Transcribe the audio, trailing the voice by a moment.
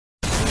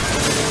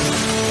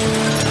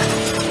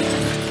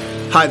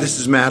Hi, this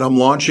is Matt. I'm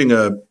launching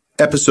a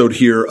episode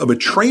here of a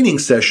training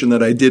session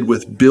that I did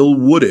with Bill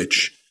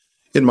Woodich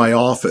in my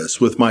office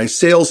with my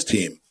sales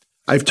team.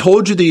 I've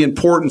told you the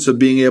importance of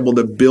being able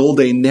to build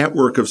a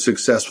network of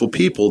successful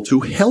people to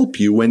help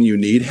you when you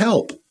need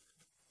help.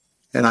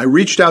 And I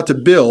reached out to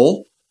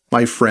Bill,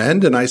 my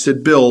friend, and I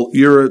said, Bill,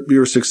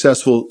 you're a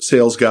successful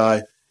sales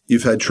guy.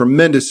 You've had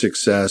tremendous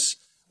success.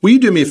 Will you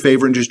do me a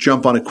favor and just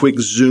jump on a quick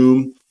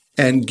Zoom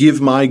and give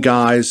my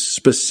guys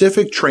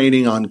specific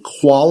training on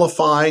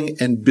qualifying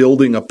and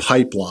building a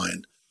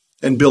pipeline?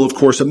 And Bill, of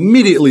course,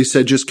 immediately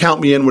said, just count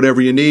me in,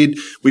 whatever you need.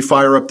 We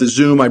fire up the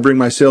Zoom. I bring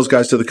my sales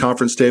guys to the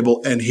conference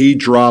table, and he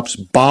drops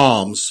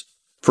bombs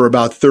for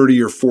about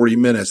 30 or 40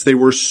 minutes. They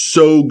were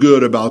so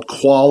good about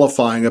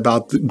qualifying,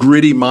 about the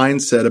gritty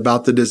mindset,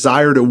 about the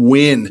desire to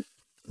win,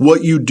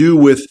 what you do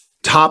with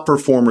top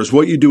performers,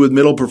 what you do with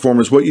middle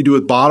performers, what you do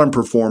with bottom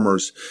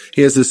performers.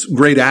 He has this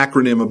great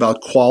acronym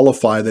about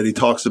qualify that he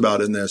talks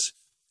about in this.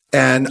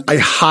 And I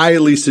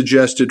highly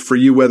suggested for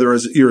you, whether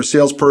as you're a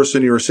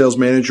salesperson, you're a sales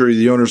manager, you're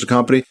the owner of a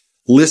company,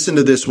 listen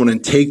to this one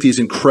and take these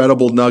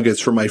incredible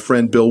nuggets from my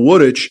friend Bill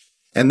Woodich.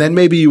 And then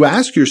maybe you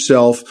ask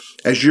yourself,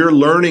 as you're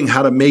learning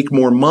how to make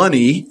more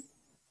money,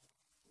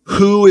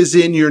 who is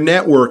in your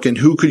network and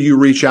who could you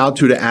reach out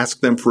to ask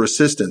them for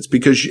assistance?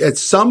 Because at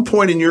some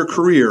point in your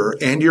career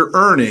and your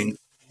earning,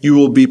 you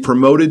will be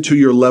promoted to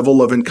your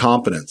level of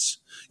incompetence.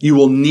 You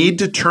will need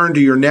to turn to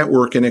your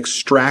network and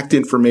extract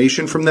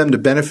information from them to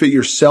benefit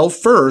yourself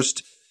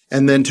first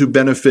and then to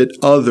benefit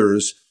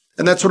others.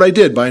 And that's what I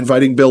did by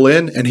inviting Bill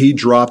in, and he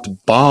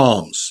dropped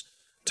bombs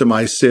to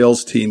my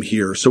sales team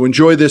here. So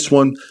enjoy this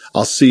one.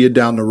 I'll see you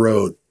down the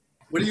road.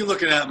 What are you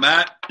looking at,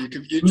 Matt? You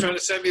trying to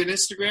send me an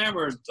Instagram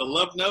or a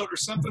love note or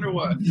something or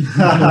what?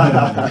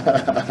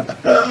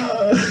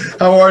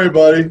 How are you,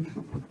 buddy?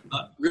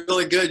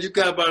 Really good. You've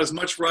got about as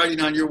much writing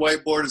on your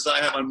whiteboard as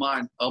I have on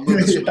mine. I'll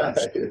move this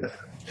Yeah.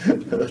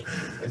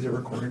 Is it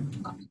recording?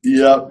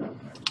 Yep.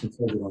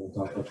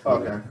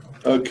 Okay.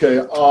 Okay,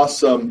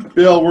 awesome.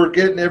 Bill, we're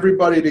getting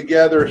everybody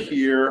together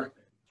here.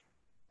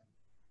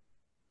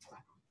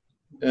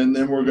 And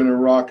then we're going to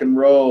rock and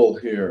roll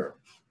here.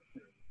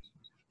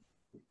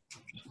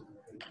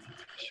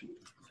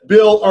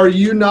 Bill, are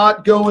you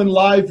not going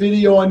live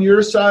video on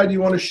your side?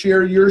 You want to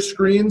share your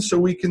screen so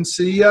we can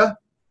see you?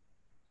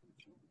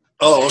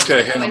 Oh,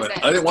 okay. Hang on a minute.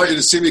 I didn't want you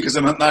to see me because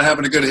I'm not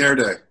having a good hair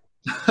day.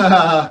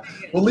 Well,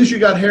 at least you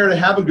got hair to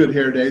have a good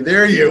hair day.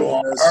 There you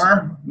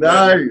are.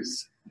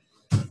 Nice.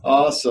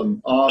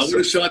 Awesome. I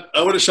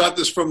would have shot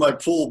this from my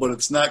pool, but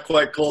it's not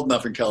quite cold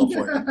enough in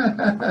California.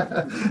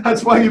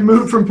 That's why you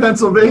moved from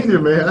Pennsylvania,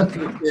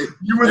 man.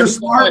 You were the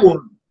smart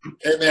one.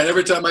 Hey, man,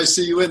 every time I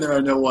see you in there, I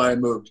know why I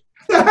moved.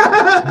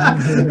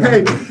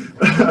 Hey,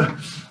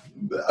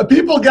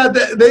 people got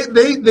that.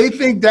 They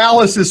think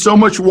Dallas is so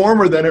much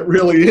warmer than it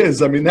really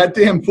is. I mean, that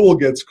damn pool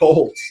gets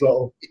cold.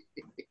 So,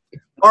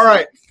 all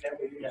right.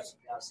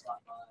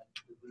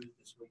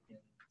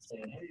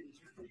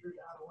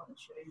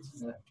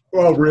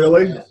 Oh,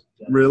 really?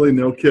 Really?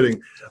 No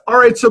kidding. All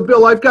right. So,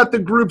 Bill, I've got the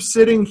group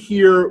sitting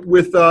here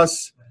with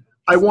us.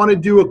 I want to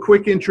do a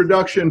quick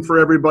introduction for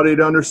everybody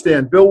to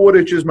understand. Bill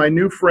Woodich is my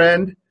new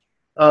friend.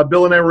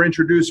 Bill and I were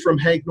introduced from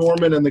Hank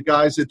Norman and the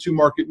guys at Two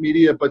Market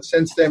Media, but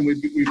since then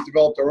we've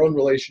developed our own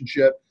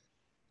relationship.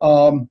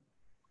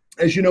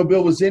 As you know,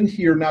 Bill was in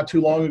here not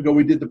too long ago.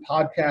 We did the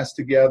podcast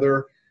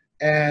together,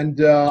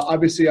 and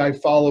obviously I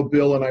follow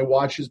Bill and I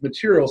watch his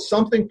material.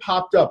 Something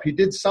popped up. He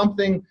did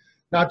something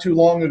not too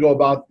long ago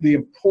about the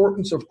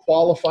importance of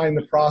qualifying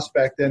the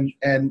prospect and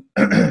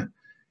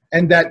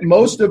and that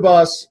most of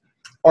us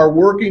are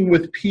working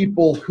with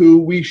people who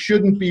we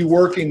shouldn't be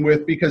working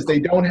with because they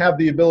don't have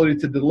the ability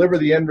to deliver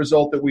the end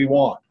result that we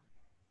want.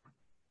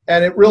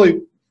 And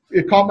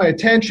it caught my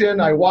attention.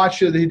 I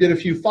watched it. He did a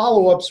few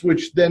follow-ups,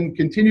 which then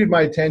continued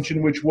my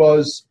attention, which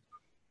was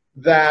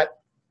that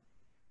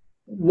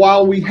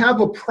while we have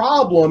a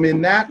problem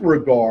in that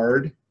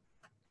regard,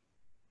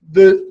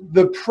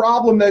 the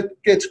problem that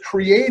gets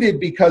created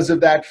because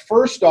of that,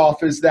 first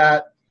off, is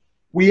that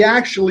we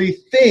actually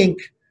think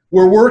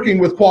we're working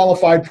with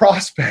qualified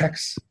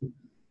prospects.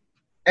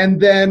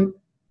 And then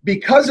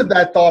because of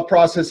that thought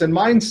process and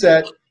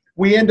mindset,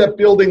 we end up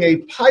building a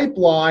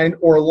pipeline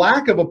or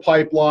lack of a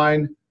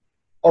pipeline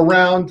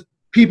around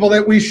people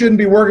that we shouldn't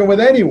be working with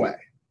anyway.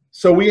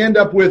 So we end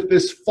up with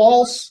this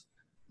false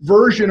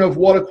version of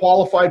what a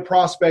qualified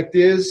prospect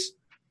is.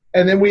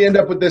 And then we end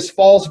up with this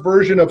false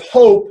version of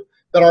hope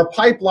that our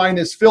pipeline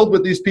is filled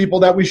with these people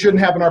that we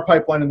shouldn't have in our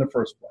pipeline in the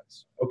first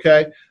place.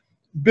 Okay?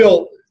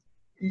 Bill,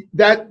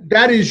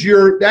 that is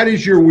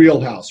your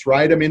wheelhouse,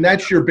 right? I mean,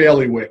 that's your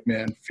bailiwick,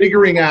 man.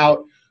 Figuring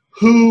out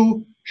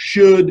who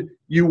should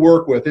you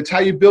work with. It's how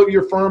you built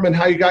your firm and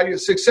how you got you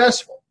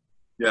successful.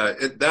 Yeah,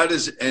 that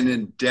is an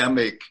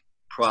endemic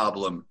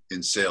problem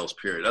in sales,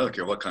 period. I don't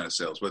care what kind of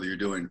sales, whether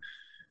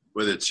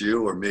it's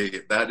you or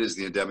me, that is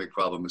the endemic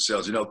problem with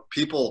sales. You know,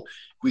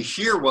 we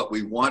hear what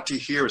we want to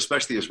hear,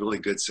 especially as really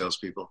good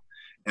salespeople,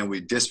 and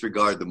we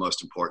disregard the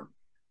most important.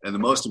 And the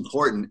most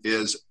important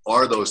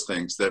are those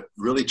things that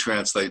really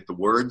translate the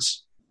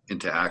words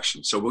into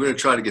action. So we're going to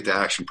try to get to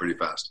action pretty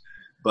fast.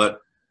 But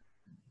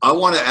I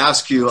want to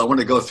ask you, I want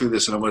to go through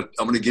this, and I'm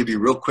going to give you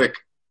real quick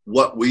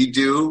what we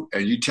do,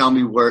 and you tell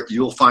me where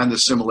you'll find the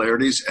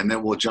similarities, and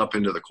then we'll jump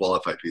into the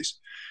qualified piece.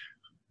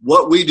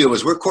 What we do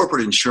is we're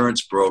corporate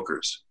insurance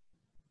brokers.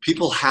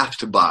 People have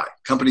to buy.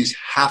 Companies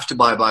have to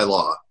buy by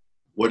law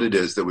what it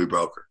is that we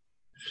broker.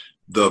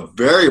 The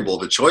variable,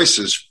 the choice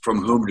is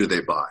from whom do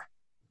they buy?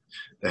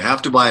 They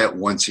have to buy it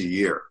once a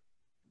year.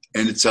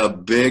 And it's a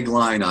big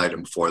line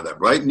item for them.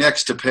 Right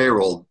next to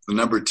payroll, the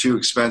number 2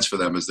 expense for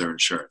them is their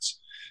insurance.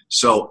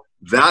 So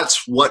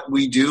that's what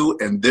we do.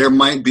 And there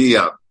might be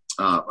a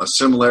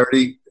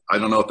similarity. I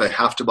don't know if they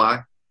have to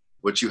buy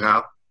what you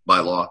have by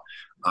law.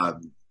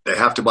 They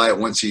have to buy it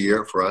once a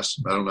year for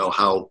us. I don't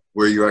know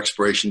where your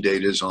expiration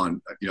date is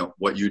on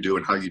what you do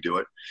and how you do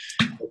it.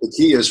 But the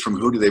key is from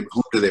who do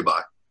they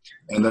buy?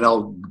 And then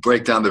I'll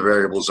break down the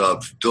variables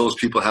of those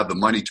people have the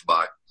money to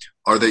buy.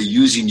 Are they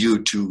using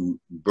you to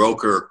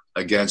broker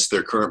against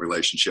their current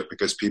relationship?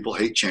 Because people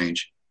hate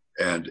change.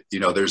 And,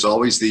 there's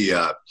always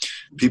the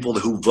people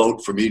who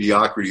vote for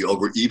mediocrity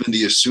over even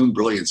the assumed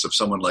brilliance of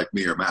someone like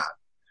me or Matt.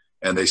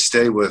 And they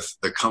stay with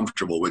the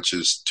comfortable, which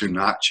is to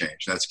not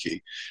change. That's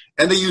key.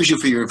 And they use you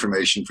for your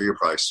information, for your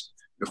price,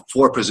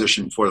 for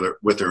position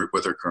with their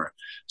current.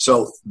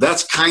 So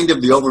that's kind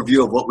of the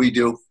overview of what we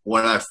do.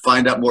 When I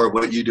find out more of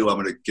what you do, I'm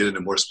going to get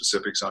into more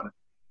specifics on it.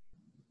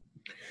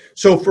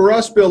 So for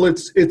us, Bill,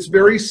 it's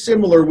very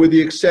similar with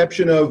the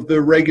exception of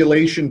the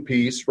regulation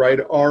piece, right?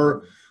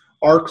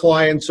 Our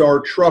clients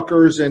are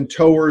truckers and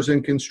towers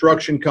and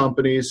construction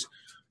companies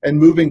and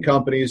moving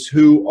companies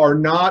who are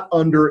not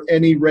under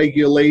any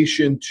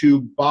regulation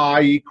to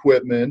buy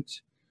equipment.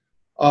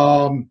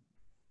 And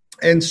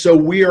so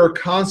we are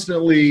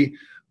constantly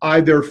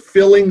either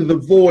filling the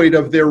void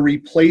of their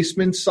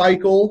replacement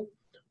cycle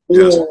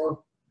or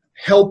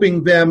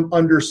helping them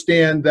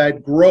understand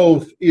that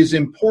growth is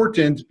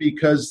important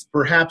because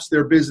perhaps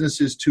their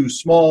business is too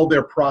small,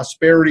 their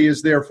prosperity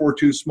is therefore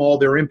too small,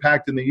 their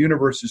impact in the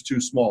universe is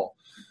too small.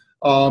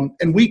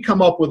 And we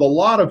come up with a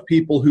lot of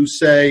people who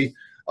say,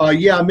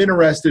 yeah, I'm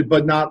interested,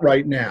 but not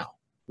right now,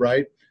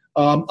 right?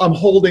 I'm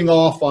holding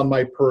off on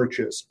my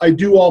purchase. I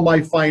do all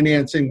my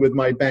financing with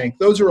my bank.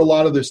 Those are a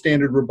lot of the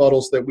standard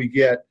rebuttals that we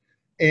get.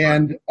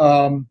 And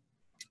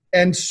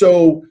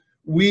so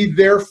we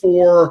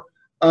therefore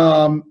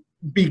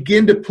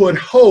begin to put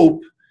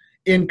hope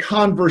in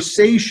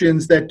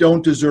conversations that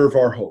don't deserve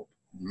our hope.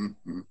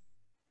 Mm-hmm.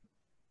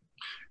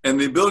 And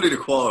the ability to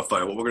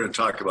qualify, what we're going to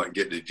talk about and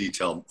get into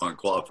detail on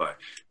qualify,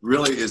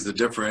 really is the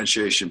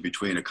differentiation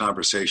between a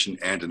conversation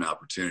and an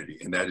opportunity.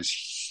 And that is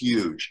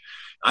huge.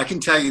 I can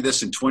tell you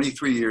this in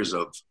 23 years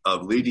of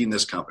leading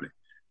this company.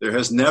 There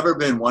has never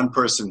been one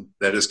person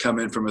that has come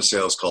in from a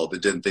sales call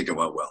that didn't think it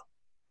went well.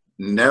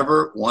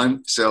 Never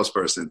one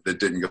salesperson that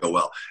didn't go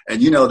well.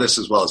 And you know this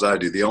as well as I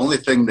do. The only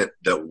thing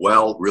that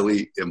well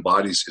really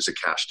embodies is a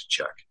cashed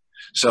check.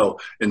 So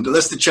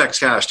unless the check's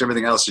cashed,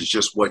 everything else is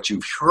just what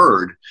you've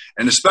heard.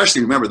 And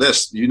especially remember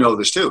this, you know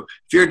this too.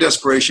 Fear,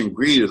 desperation,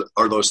 greed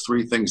are those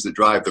 3 things that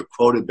drive the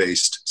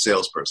quota-based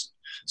salesperson.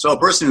 So a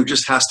person who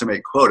just has to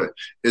make quota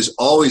is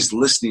always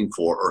listening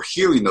for or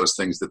hearing those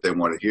things that they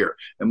want to hear.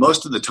 And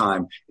most of the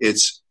time,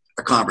 it's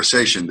a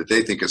conversation that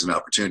they think is an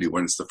opportunity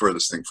when it's the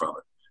furthest thing from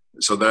it.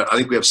 So that I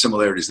think we have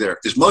similarities there.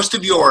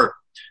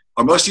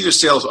 Are most of your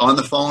sales on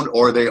the phone,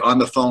 or are they on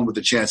the phone with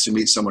the chance to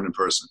meet someone in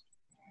person?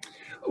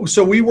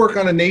 So we work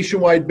on a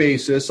nationwide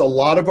basis. A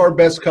lot of our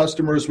best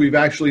customers we've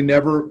actually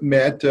never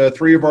met.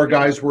 3 of our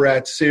guys were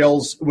at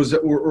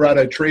were at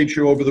a trade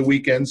show over the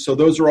weekend. So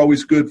those are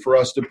always good for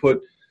us to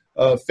put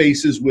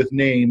faces with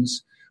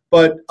names.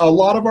 But a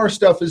lot of our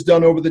stuff is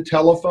done over the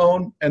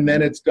telephone, and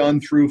then it's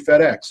done through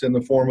FedEx in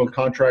the form of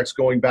contracts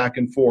going back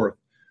and forth.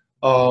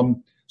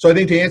 So I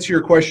think to answer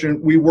your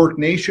question, we work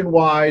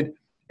nationwide,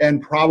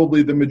 and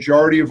probably the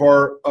majority of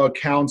our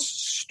accounts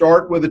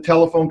start with a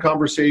telephone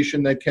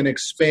conversation that can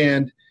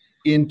expand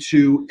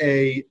into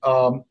a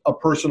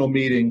personal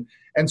meeting.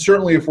 And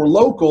certainly if we're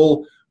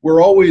local,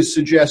 we're always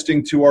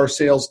suggesting to our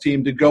sales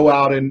team to go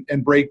out and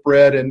break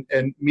bread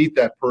and meet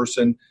that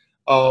person.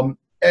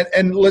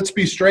 And let's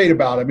be straight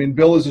about it. I mean,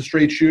 Bill is a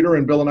straight shooter,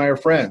 and Bill and I are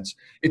friends.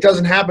 It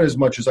doesn't happen as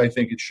much as I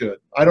think it should.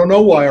 I don't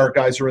know why our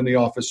guys are in the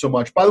office so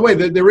much. By the way,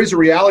 there is a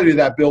reality to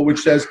that, Bill,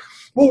 which says,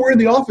 well, we're in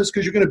the office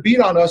because you're going to beat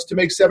on us to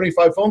make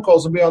 75 phone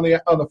calls and be on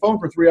the phone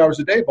for 3 hours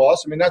a day,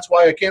 boss. I mean, that's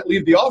why I can't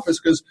leave the office,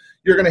 because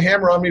you're going to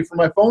hammer on me for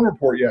my phone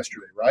report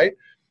yesterday, right?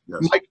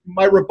 Yes.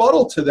 My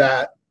rebuttal to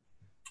that,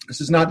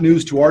 this is not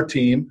news to our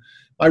team.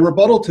 My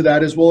rebuttal to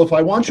that is, well, if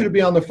I want you to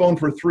be on the phone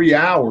for 3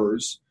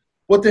 hours,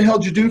 what the hell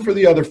did you do for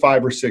the other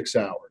 5 or 6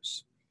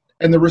 hours?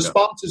 And the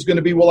response is going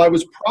to be, well, I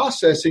was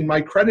processing my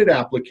credit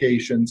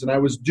applications and I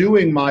was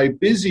doing my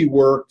busy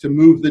work to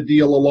move the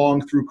deal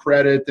along through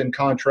credit and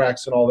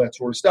contracts and all that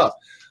sort of stuff.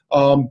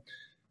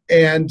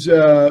 And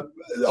a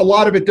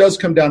lot of it does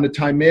come down to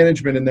time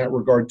management in that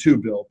regard too,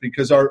 Bill,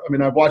 because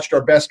I've watched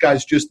our best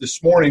guys just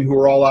this morning who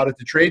are all out at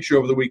the trade show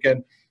over the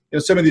weekend. You know,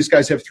 some of these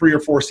guys have 3 or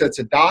 4 sets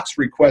of docs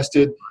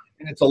requested,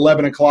 and it's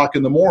 11 o'clock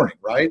in the morning,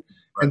 right?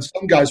 And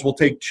some guys will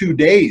take 2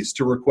 days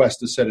to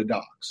request a set of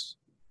docs.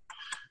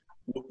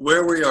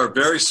 Where we are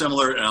very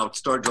similar, and I'll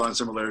start drawing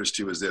similarities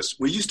to, is this.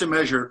 We used to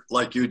measure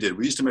like you did.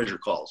 We used to measure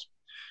calls.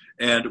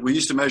 And we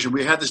used to measure,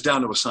 we had this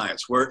down to a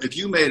science, where if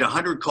you made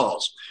 100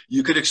 calls,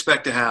 you could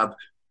expect to have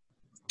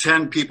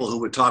 10 people who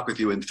would talk with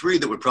you and 3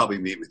 that would probably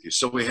meet with you.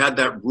 So we had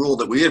that rule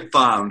that we had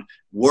found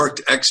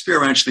worked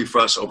experientially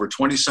for us over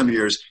 20 some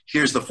years.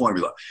 Here's the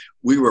formula.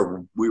 We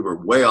were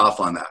way off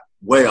on that.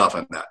 Way off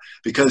on that,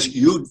 because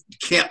you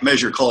can't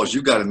measure calls.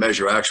 You've got to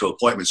measure actual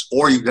appointments,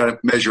 or you've got to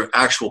measure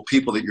actual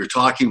people that you're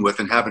talking with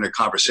and having a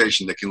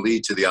conversation that can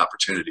lead to the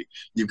opportunity.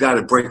 You've got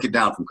to break it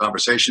down from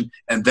conversation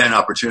and then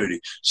opportunity.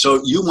 So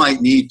you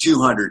might need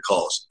 200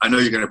 calls. I know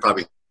you're going to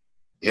probably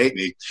hate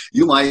me.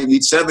 You might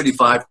need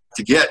 75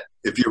 to get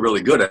if you're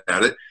really good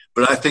at it.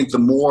 But I think the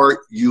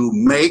more you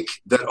make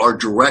that are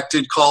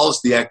directed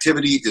calls, the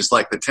activity is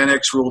like the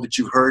 10X rule that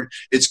you've heard.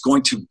 It's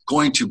going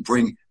to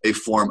bring a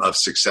form of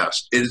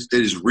success. It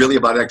is really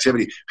about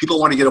activity. People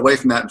want to get away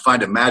from that and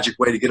find a magic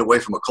way to get away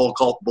from a cold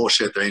call.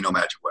 Bullshit. There ain't no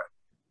magic way.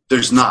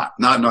 There's not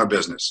in our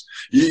business.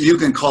 You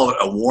can call it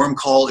a warm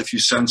call if you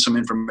send some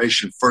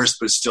information first,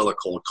 but it's still a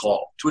cold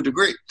call to a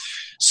degree.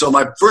 So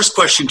my first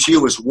question to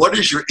you is, what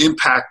is your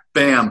impact,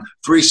 bam,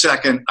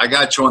 3-second, I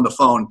got you on the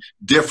phone,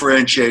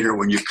 differentiator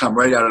when you come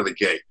right out of the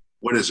gate?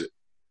 What is it?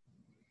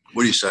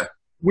 What do you say?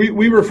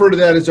 We refer to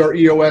that as our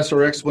EOS,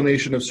 or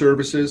explanation of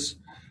services.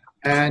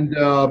 And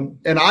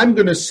I'm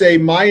going to say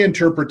my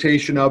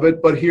interpretation of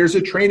it, but here's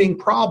a training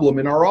problem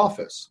in our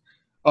office.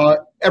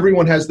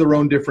 Everyone has their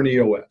own different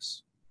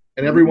EOS.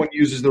 And everyone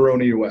uses their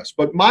own EOS.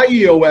 But my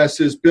EOS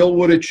is Bill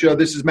Woodich.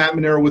 This is Matt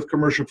Manero with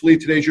Commercial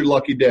Fleet. Today's your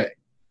lucky day.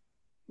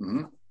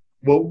 Mm-hmm.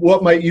 Well,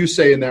 what might you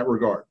say in that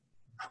regard?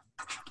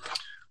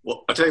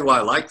 Well, I'll tell you why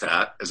I like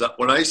that. Is that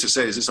what I used to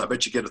say is this: I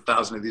bet you get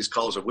 1,000 of these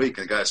calls a week.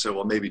 And the guy said,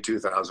 well, maybe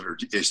 2,000, or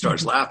he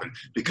starts laughing,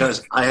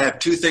 because I have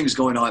 2 things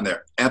going on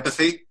there: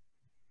 empathy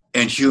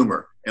and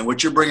humor. And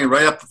what you're bringing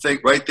right up the thing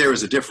right there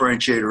is a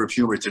differentiator of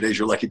humor. Today's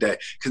your lucky day.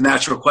 Because the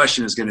natural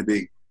question is going to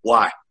be,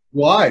 why?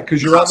 Why?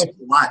 Because you're on the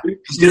why?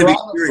 He's going to be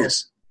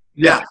curious.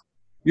 Yeah.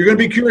 You're going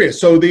to be curious.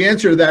 So the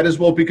answer to that is,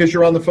 well, because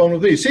you're on the phone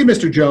with me. See,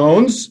 Mr.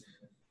 Jones,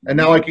 and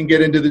now I can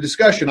get into the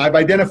discussion. I've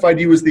identified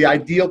you as the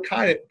ideal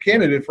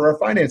candidate for our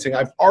financing.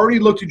 I've already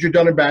looked at your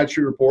Dun &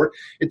 Bradstreet report.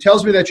 It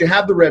tells me that you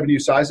have the revenue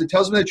size. It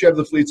tells me that you have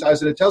the fleet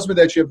size. And it tells me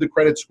that you have the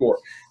credit score.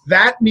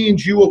 That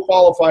means you will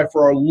qualify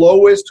for our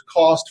lowest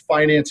cost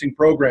financing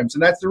programs.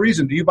 And that's the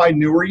reason. Do you buy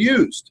new or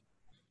used?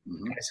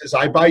 Mm-hmm. He says,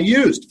 I buy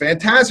used.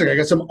 Fantastic. I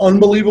got some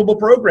unbelievable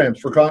programs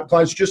for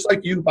clients just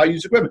like you who buy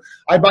used equipment.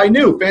 I buy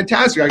new.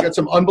 Fantastic. I got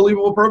some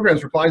unbelievable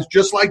programs for clients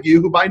just like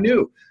you who buy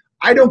new.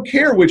 I don't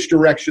care which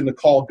direction the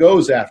call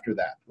goes after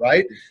that,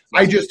 right?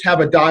 I just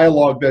have a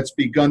dialogue that's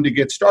begun to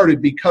get started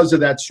because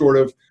of that sort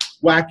of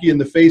wacky in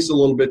the face a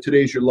little bit.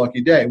 Today's your lucky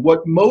day.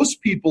 What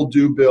most people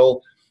do,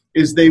 Bill,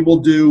 is they will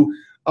do,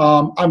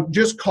 I'm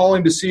just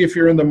calling to see if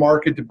you're in the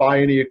market to buy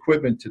any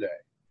equipment today.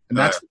 And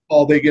that's the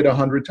call they get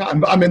 100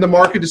 times. I'm in the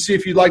market to see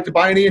if you'd like to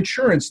buy any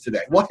insurance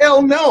today. Well,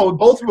 hell no.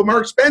 Both of them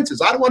are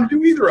expenses. I don't want to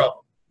do either of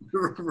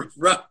them.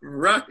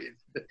 Right.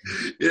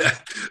 Yeah.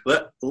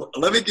 Let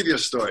me give you a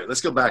story. Let's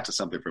go back to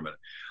something for a minute.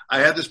 I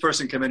had this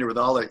person come in here with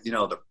all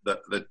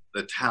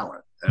the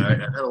talent. And I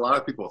had a lot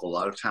of people with a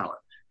lot of talent.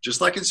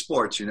 Just like in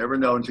sports, you never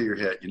know until you're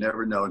hit. You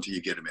never know until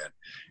you get them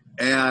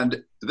in.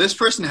 And this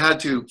person had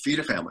to feed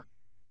a family.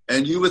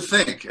 And you would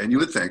think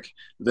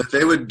that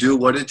they would do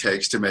what it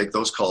takes to make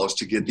those calls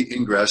to get the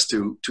ingress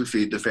to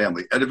feed the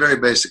family at a very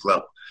basic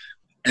level.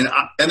 And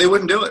they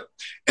wouldn't do it.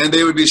 And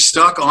they would be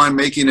stuck on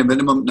making a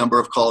minimum number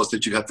of calls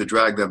that you'd have to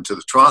drag them to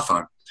the trough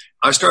on.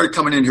 I started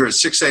coming in here at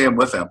 6 a.m.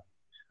 with them.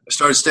 I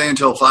started staying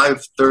until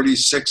 5:30,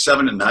 6,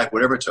 7 at night,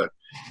 whatever it took,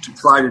 to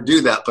try to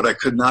do that. But I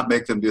could not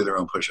make them do their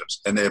own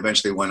push-ups. And they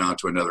eventually went on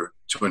to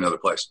another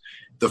place.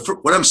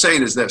 What I'm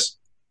saying is this.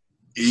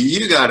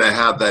 You got to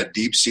have that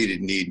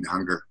deep-seated need and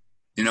hunger.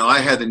 You know, I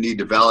had the need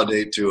to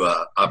validate to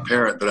a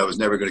parent that I was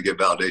never going to get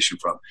validation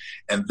from.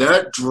 And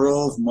that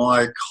drove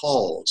my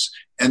calls.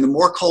 And the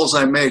more calls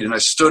I made, and I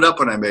stood up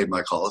when I made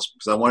my calls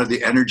because I wanted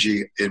the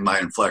energy in my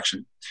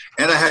inflection.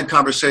 And I had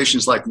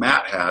conversations like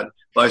Matt had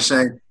by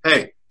saying,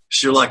 hey,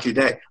 it's your lucky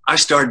day. I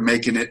started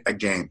making it a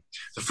game.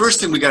 The first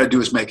thing we got to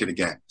do is make it a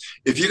game.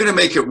 If you're going to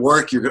make it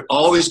work, you're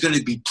always going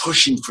to be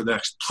pushing for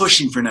next.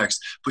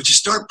 But you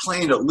start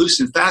playing it loose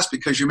and fast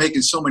because you're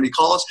making so many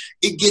calls,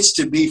 it gets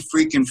to be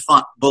freaking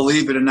fun.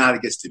 Believe it or not,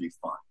 it gets to be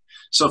fun.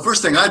 So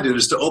first thing I did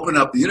is to open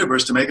up the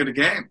universe to make it a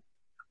game.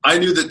 I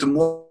knew that the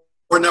more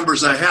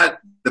numbers I had,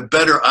 the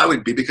better I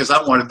would be because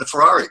I wanted the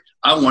Ferrari.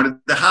 I wanted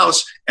the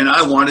house, and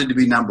I wanted to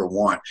be number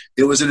one.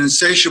 It was an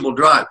insatiable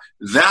drive.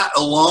 That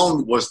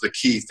alone was the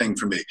key thing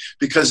for me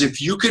because if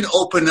you can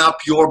open up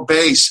your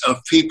base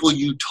of people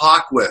you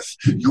talk with,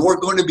 you're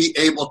going to be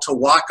able to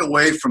walk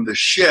away from the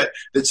shit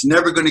that's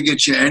never going to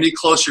get you any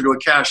closer to a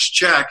cash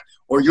check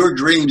or your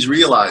dreams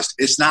realized.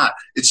 It's not.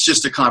 It's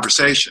just a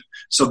conversation.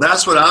 So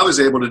that's what I was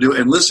able to do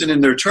and listen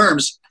in their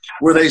terms.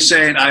 Were they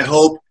saying, I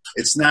hope,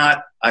 it's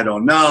not, I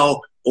don't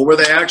know, or were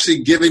they actually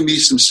giving me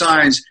some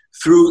signs,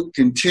 through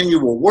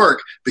continual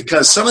work,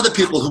 because some of the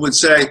people who would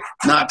say,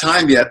 not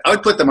time yet, I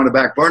would put them on a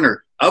back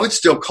burner. I would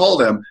still call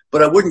them,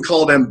 but I wouldn't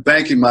call them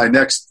banking my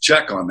next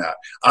check on that.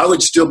 I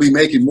would still be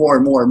making more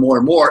and more and more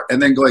and more,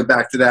 and then going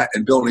back to that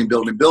and building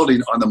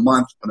on the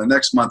month, on the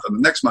next month, on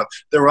the next month.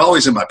 They were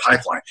always in my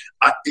pipeline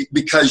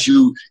because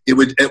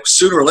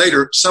sooner or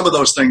later, some of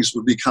those things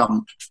would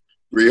become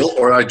real,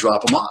 or I'd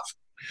drop them off.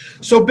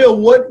 So, Bill,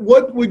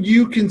 what would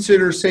you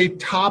consider, say,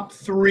 top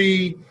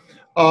 3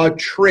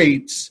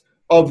 traits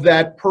of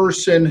that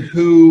person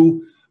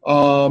who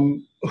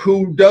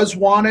does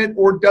want it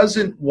or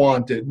doesn't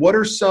want it? What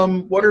are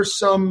some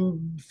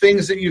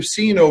things that you've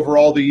seen over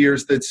all the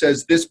years that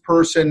says this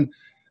person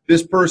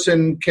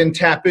can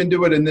tap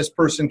into it and this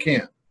person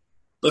can't?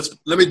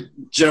 Let me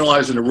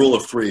generalize in a rule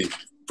of 3.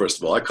 First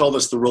of all, I call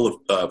this the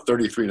rule of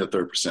 33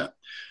 1/3%.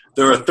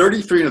 There are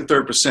 33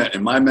 1/3%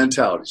 in my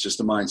mentality. It's just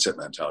a mindset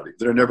mentality.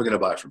 That are never going to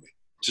buy from me.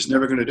 Just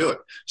never going to do it.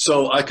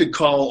 So I could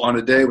call on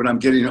a day when I'm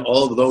getting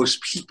all of those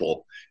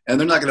people, and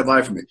they're not going to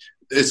buy from me.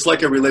 It's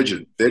like a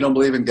religion. They don't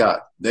believe in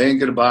God. They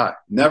ain't going to buy.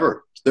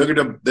 Never.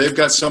 They've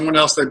got someone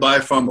else they buy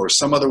from, or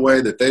some other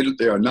way that they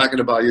are not going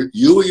to buy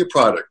you or your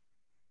product.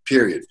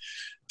 Period.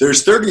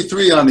 There's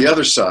 33 on the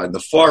other side, the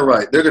far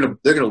right. They're going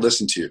to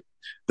listen to you.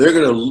 They're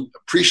going to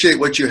appreciate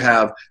what you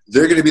have.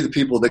 They're going to be the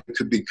people that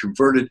could be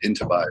converted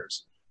into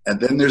buyers. And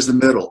then there's the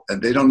middle,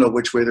 and they don't know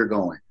which way they're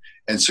going.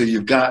 And so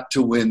you've got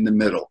to win the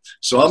middle.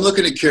 So I'm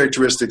looking at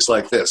characteristics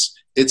like this.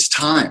 It's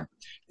time.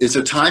 It's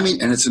a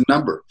timing, and it's a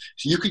number.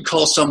 So you could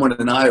call someone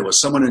in Iowa,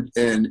 someone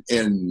in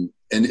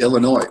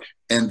Illinois,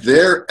 and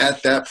they're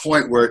at that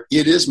point where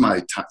it is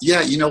my time.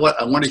 Yeah, you know what?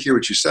 I want to hear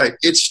what you say.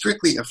 It's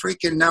strictly a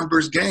freaking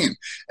numbers game.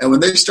 And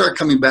when they start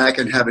coming back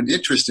and have an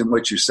interest in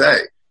what you say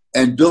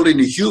and building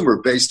a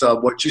humor based on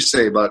what you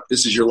say about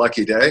this is your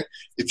lucky day,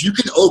 if you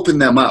can open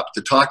them up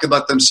to talk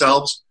about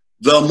themselves,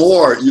 the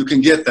more you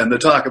can get them to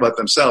talk about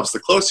themselves, the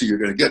closer you're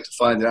going to get to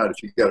find out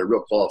if you've got a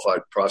real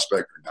qualified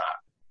prospect or not.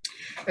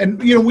 And,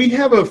 we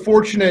have a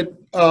fortunate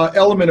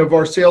element of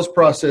our sales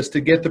process to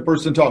get the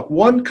person to talk.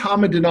 One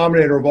common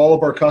denominator of all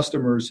of our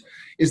customers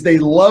is they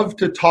love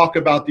to talk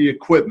about the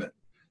equipment.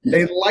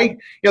 Yeah. They like,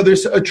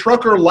 there's a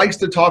trucker likes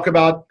to talk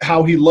about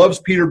how he loves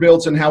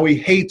Peterbilts and how he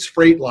hates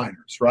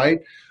Freightliners,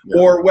 right?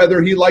 Yeah. Or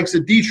whether he likes a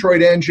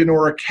Detroit engine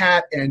or a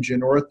Cat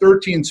engine or a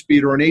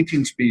 13-speed or an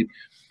 18-speed.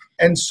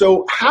 And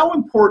so how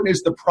important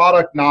is the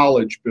product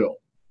knowledge, Bill?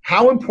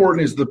 How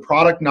important is the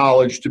product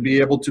knowledge to be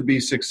able to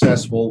be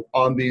successful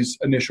on these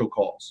initial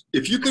calls?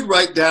 If you could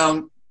write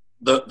down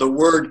the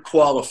word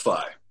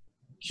qualify,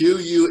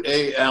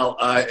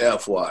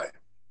 Qualify.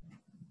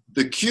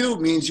 The Q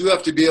means you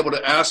have to be able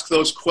to ask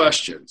those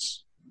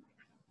questions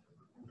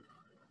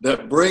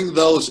that bring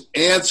those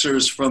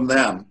answers from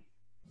them.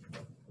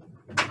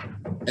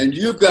 And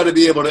you've got to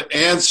be able to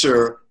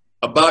answer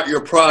about your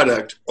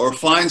product or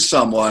find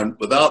someone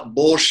without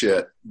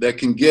bullshit that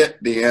can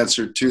get the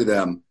answer to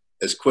them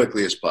as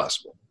quickly as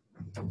possible.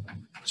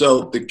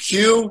 So the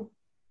Q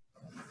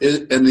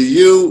and the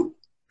U,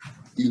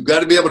 you've got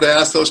to be able to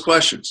ask those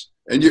questions.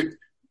 And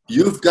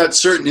you've got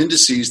certain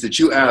indices that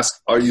you ask,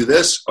 are you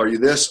this, are you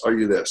this, are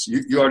you this?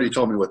 You already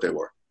told me what they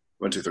were.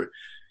 1, 2, 3.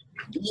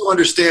 Do you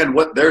understand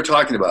what they're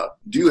talking about?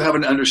 Do you have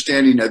an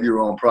understanding of your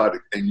own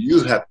product? And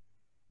you have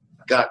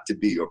got to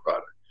be your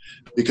product.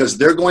 Because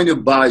they're going to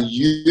buy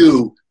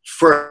you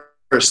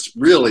first,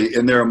 really,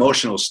 in their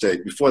emotional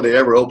state before they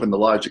ever open the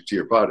logic to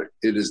your product.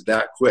 It is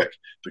that quick,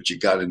 but you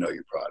got to know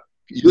your product.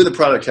 You and the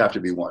product have to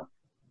be one.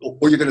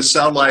 Or you're going to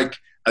sound like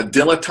a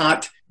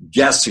dilettante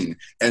guessing,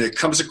 and it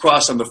comes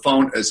across on the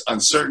phone as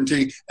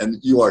uncertainty, and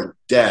you are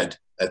dead.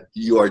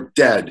 You are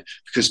dead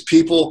because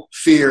people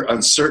fear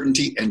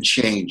uncertainty and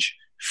change.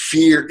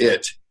 Fear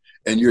it,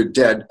 and you're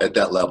dead at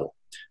that level.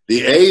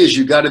 The A is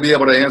you got to be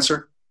able to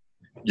answer.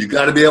 You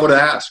got to be able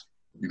to ask.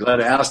 You got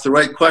to ask the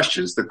right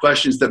questions, the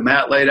questions that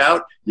Matt laid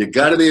out. You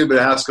got to be able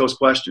to ask those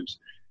questions.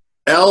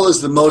 L is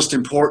the most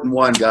important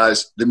one,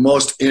 guys, the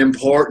most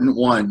important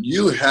one.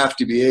 You have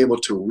to be able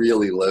to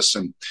really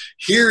listen.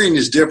 Hearing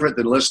is different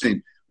than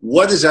listening.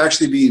 What is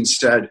actually being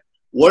said?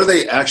 What are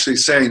they actually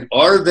saying?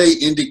 Are they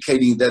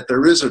indicating that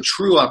there is a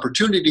true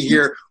opportunity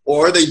here,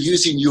 or are they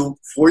using you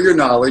for your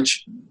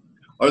knowledge?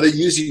 Are they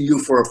using you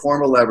for a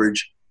form of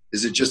leverage?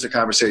 Is it just a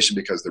conversation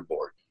because they're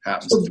bored?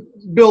 So,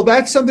 Bill,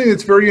 that's something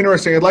that's very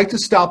interesting. I'd like to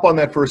stop on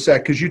that for a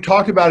sec because you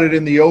talked about it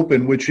in the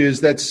open, which is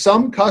that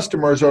some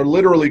customers are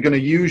literally going to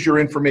use your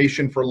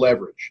information for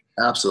leverage.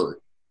 Absolutely.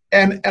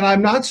 And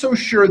I'm not so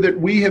sure that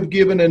we have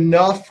given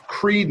enough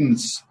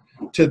credence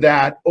to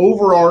that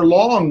over our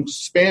long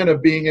span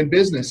of being in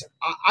business.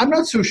 I'm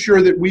not so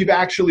sure that we've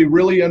actually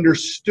really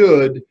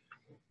understood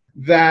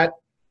that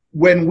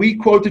when we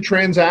quote the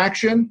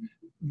transaction,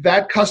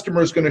 that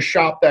customer is going to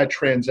shop that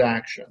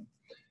transaction.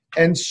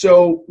 And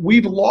so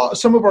we've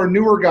lost, some of our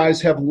newer guys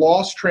have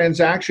lost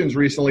transactions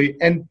recently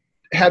and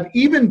have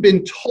even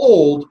been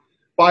told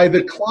by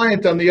the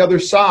client on the other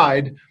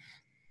side,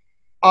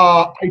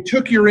 I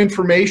took your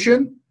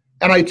information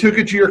and I took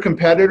it to your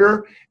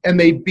competitor and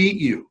they beat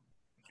you.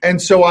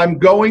 And so I'm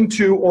going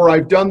to, or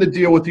I've done the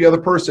deal with the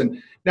other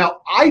person.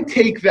 Now, I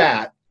take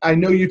that, I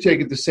know you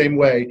take it the same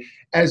way,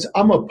 as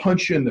I'm going to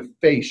punch you in the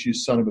face, you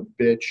son of a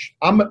bitch.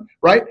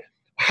 Right?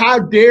 How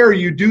dare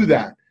you do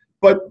that?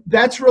 But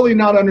that's really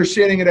not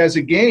understanding it as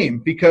a game,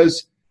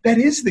 because that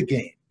is the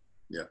game.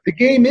 Yeah. The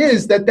game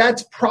is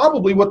that's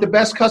probably what the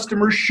best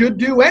customers should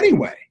do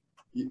anyway.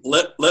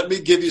 Let me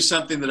give you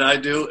something that I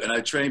do, and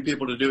I train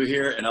people to do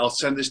here, and I'll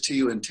send this to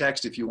you in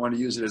text if you want to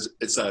use it as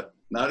it's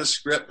not a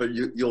script, but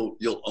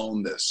you'll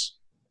own this.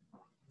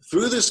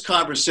 Through this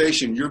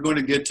conversation, you're going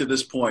to get to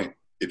this point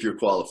if you're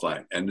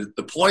qualifying. And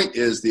the point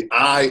is, the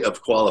I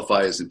of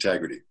qualify is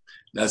integrity.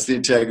 That's the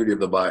integrity of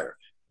the buyer.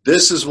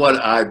 This is what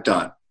I've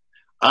done.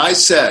 I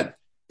said,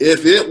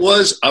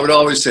 I would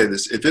always say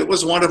this, if it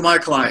was one of my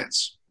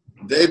clients,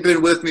 they've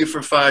been with me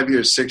for 5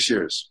 years, 6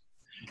 years,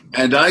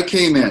 and I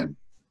came in,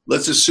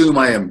 let's assume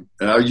I am,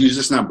 and I'll use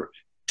this number,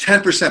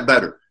 10%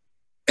 better,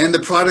 and the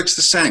product's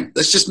the same.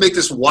 Let's just make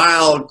this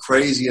wild,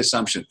 crazy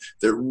assumption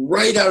that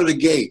right out of the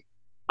gate,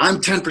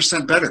 I'm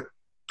 10% better.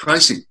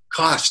 Pricing,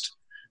 cost,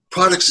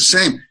 product's the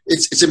same.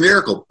 It's a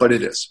miracle, but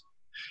it is.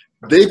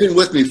 They've been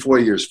with me 4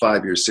 years,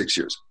 5 years, 6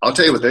 years. I'll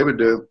tell you what they would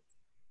do.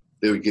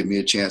 They would give me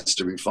a chance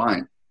to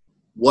refine.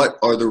 What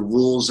are the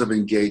rules of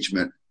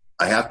engagement?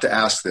 I have to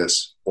ask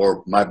this,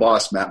 or my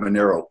boss, Matt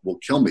Monero, will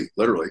kill me,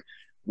 literally.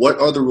 What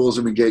are the rules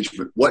of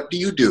engagement? What do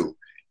you do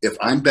if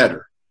I'm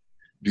better?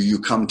 Do you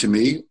come to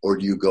me, or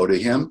do you go to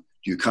him?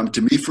 Do you come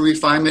to me for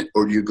refinement,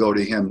 or do you go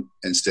to him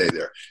and stay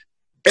there?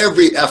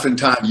 Every effing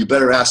time, you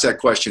better ask that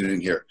question in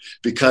here,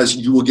 because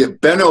you will get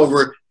bent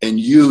over and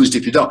used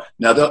if you don't.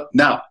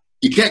 Now,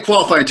 you can't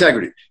qualify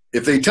integrity.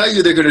 If they tell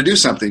you they're going to do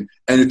something,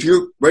 and if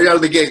you're right out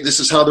of the gate,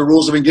 this is how the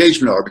rules of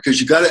engagement are, because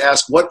you got to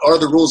ask, what are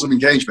the rules of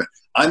engagement?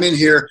 I'm in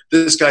here,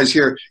 this guy's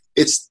here.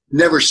 It's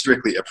never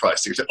strictly a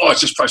price. They say, oh,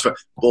 it's just price.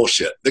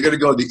 Bullshit. They're going to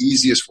go the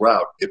easiest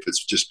route if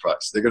it's just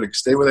price. They're going to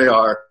stay where they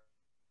are.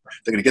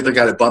 They're going to get their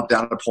guy to bump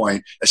down a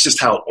point. That's just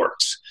how it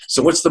works.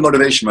 So what's the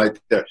motivation right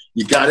there?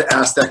 You got to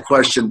ask that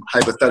question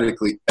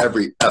hypothetically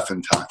every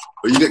effing time,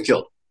 or you get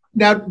killed.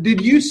 Now,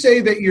 did you say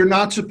that you're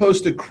not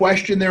supposed to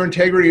question their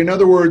integrity? In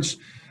other words,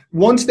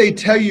 once they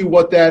tell you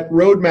what that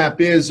roadmap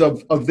is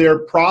of their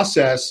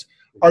process,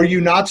 are you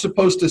not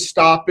supposed to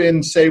stop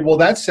and say, well,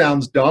 that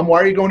sounds dumb.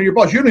 Why are you going to your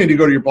boss? You don't need to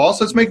go to your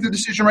boss. Let's make the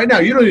decision right now.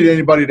 You don't need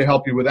anybody to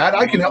help you with that.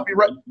 I can help you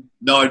right.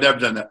 No, I've never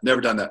done that.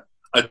 Never done that.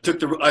 I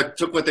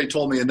took what they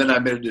told me, and then I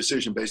made a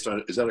decision based on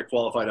it. Is that a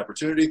qualified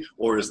opportunity,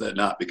 or is that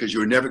not? Because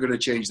you're never going to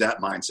change that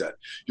mindset.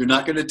 You're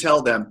not going to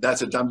tell them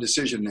that's a dumb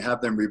decision and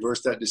have them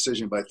reverse that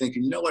decision by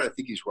thinking, you know what, I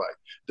think he's right.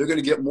 They're going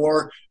to get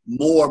more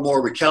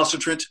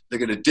recalcitrant. They're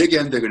going to dig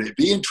in. They're going to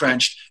be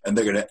entrenched, and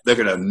they're going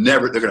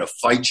to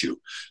fight you.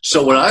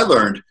 So what I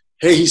learned,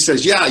 hey, he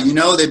says, yeah,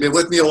 they've been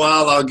with me a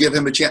while. I'll give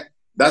him a chance.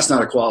 That's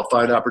not a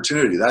qualified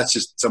opportunity. That's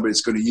just somebody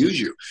that's going to use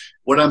you.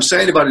 What I'm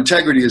saying about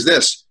integrity is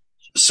this.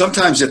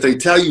 Sometimes if they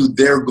tell you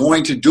they're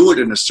going to do it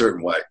in a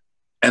certain way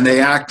and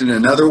they act in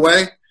another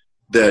way,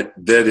 that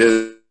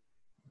is,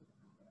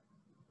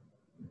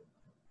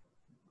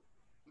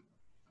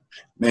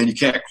 man, you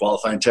can't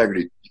qualify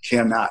integrity. You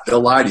cannot.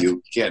 They'll lie to you.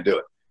 You can't do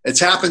it. It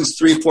happens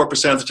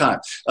 3-4% of the time.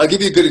 I'll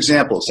give you a good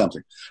example of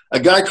something. A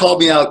guy called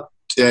me out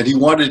and he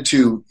wanted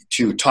to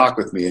talk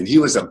with me, and he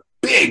was a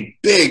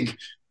big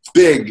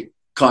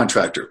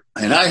contractor.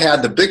 And I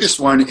had the biggest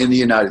one in the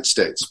United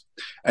States.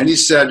 And he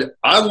said,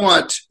 I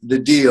want the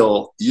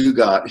deal you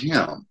got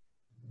him.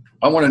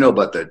 I want to know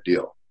about that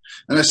deal.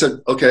 And I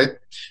said, okay,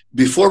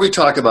 before we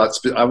talk about,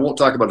 I won't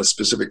talk about a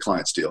specific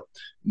client's deal,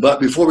 but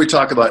before we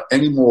talk about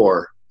any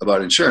more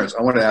about insurance,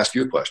 I want to ask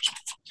you a question.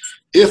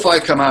 If I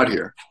come out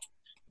here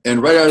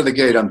and right out of the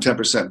gate, I'm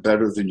 10%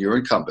 better than your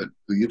incumbent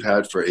who you've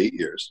had for 8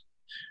 years,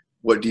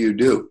 what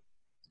do?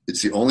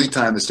 It's the only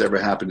time this ever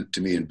happened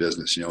to me in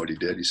business. You know what he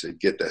did? He said,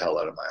 get the hell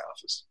out of my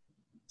office.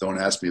 Don't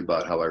ask me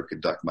about how I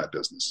conduct my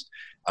business.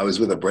 I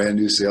was with a brand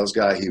new sales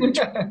guy. I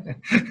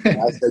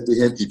said to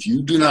him, if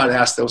you do not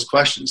ask those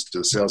questions to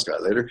the sales guy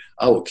later,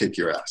 I will kick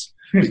your ass.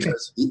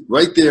 Because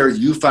right there,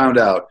 you found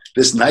out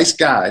this nice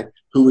guy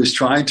who was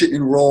trying to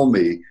enroll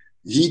me,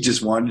 he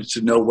just wanted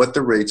to know what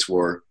the rates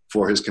were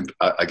for his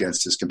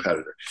against his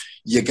competitor.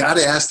 You got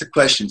to ask the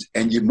questions.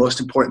 And the most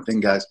important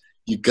thing, guys,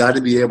 you got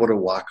to be able to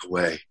walk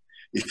away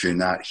if you're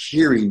not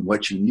hearing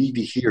what you need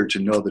to hear to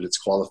know that it's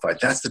qualified.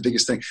 That's the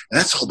biggest thing. And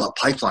that's all about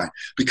pipeline,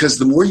 because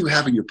the more you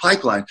have in your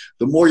pipeline,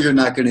 the more you're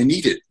not going to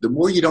need it. The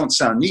more you don't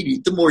sound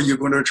needy, the more you're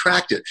going to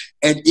attract it.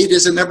 And it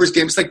is a numbers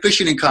game. It's like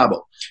fishing in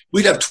Cabo.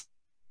 We'd have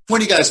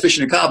 20 guys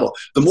fishing in Cabo.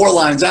 The more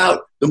lines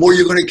out, the more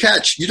you're going to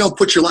catch. You don't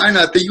put your line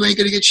out there, you ain't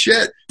going to get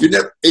shit.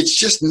 It's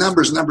just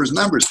numbers.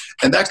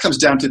 And that comes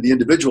down to the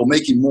individual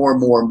making more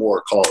and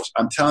more calls.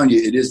 I'm telling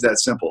you, it is that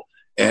simple.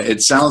 And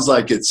it sounds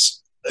like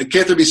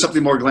can't there be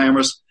something more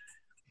glamorous?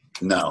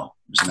 No,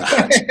 there's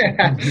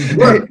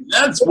not.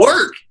 That's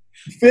work.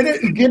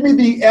 Give me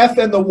the F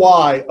and the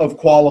Y of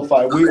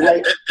qualify.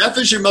 F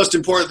is your most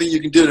important thing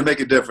you can do to make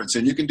a difference,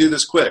 and you can do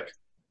this quick.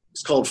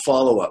 It's called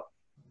follow-up.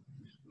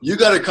 You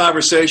got a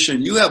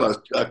conversation, you have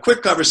a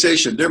quick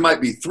conversation. There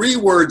might be 3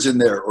 words in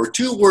there or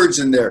 2 words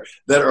in there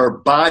that are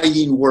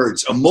buying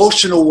words,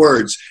 emotional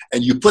words,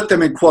 and you put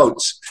them in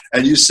quotes.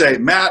 And you say,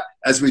 Matt,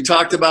 as we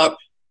talked about,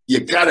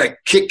 you got to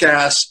kick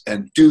ass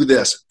and do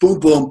this. Boom,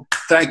 boom,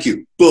 thank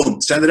you.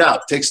 Boom, send it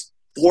out. Takes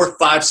 4 or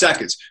 5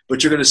 seconds.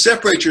 But you're going to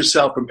separate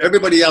yourself from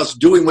everybody else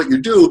doing what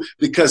you do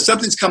because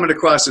something's coming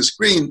across the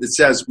screen that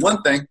says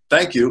 1 thing,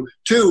 thank you.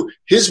 2,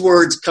 his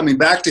words coming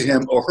back to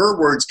him or her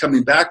words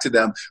coming back to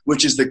them,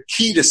 which is the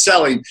key to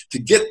selling, to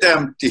get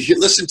them to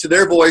listen to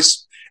their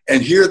voice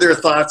and hear their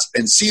thoughts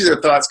and see their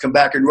thoughts come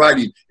back in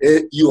writing.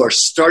 You are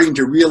starting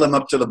to reel them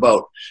up to the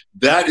boat.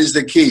 That is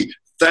the key.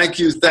 Thank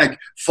you,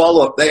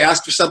 follow up. They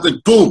ask for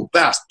something, boom,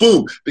 fast,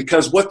 boom,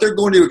 because what they're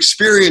going to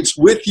experience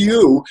with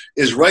you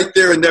is right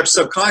there in their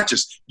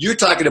subconscious. You're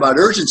talking about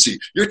urgency.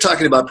 You're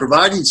talking about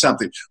providing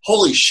something.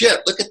 Holy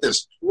shit, look at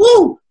this.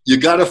 Woo! You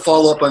got to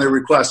follow up on their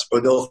request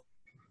or they'll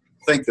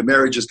think the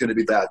marriage is going to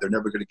be bad. They're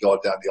never going to go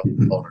down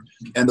the owner.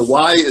 And the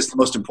why is the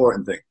most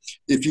important thing.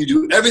 If you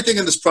do everything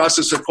in this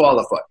process to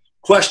qualify,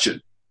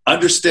 question,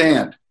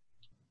 understand,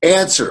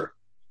 answer,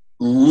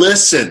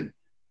 listen,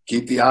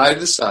 keep the eye to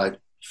the side,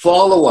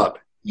 follow up,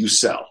 you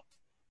sell.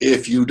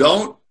 If you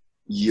don't,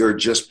 you're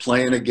just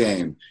playing a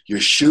game. You're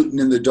shooting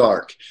in the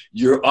dark.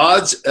 Your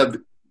odds of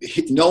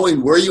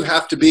knowing where you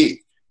have to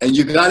be, and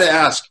you got to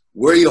ask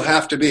where you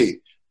have to be.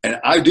 And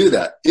I do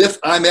that. If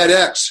I'm at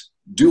X,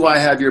 do I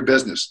have your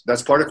business?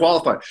 That's part of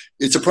qualifying.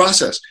 It's a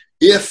process.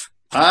 If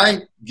I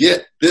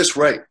get this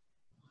right,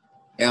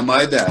 am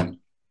I then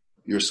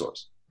your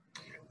source?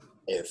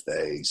 If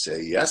they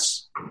say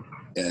yes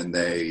and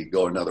they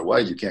go another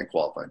way, you can't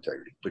qualify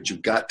integrity. But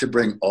you've got to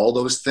bring all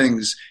those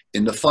things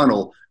in the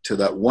funnel to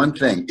that one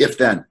thing. If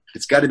then.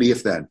 It's got to be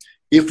if then.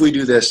 If we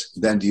do this,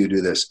 then do you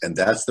do this? And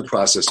that's the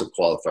process of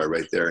qualify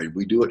right there. And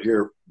we do it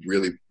here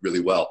really,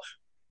 really well.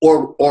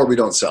 Or we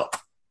don't sell.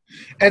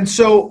 And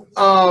so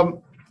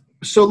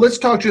let's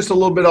talk just a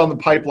little bit on the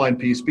pipeline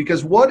piece,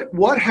 because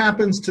what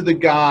happens to the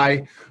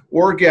guy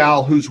or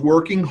gal who's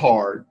working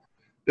hard,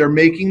 they're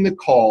making the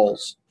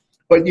calls,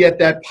 but yet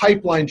that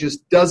pipeline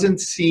just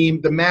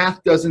the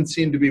math doesn't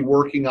seem to be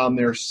working on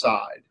their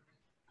side.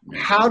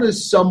 How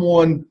does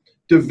someone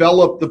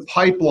develop the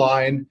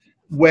pipeline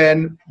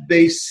when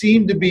they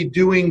seem to be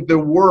doing the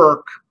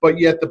work, but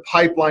yet the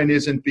pipeline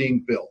isn't being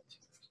built?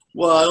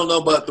 Well, I don't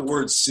know about the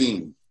word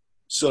seem.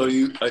 So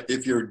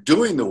if you're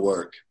doing the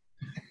work,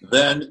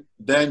 then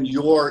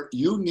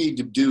you need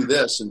to do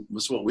this. And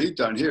this is what we've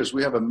done here is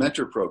we have a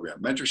mentorship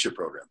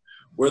program,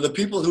 where the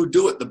people who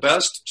do it the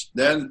best,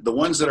 then the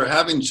ones that are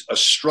having a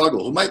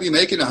struggle, who might be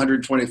making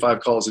 125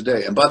 calls a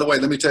day. And by the way,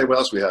 let me tell you what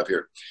else we have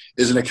here,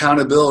 is an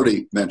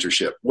accountability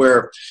mentorship,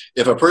 where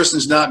if a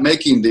person's not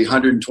making the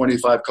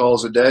 125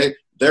 calls a day,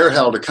 they're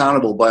held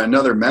accountable by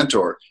another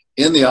mentor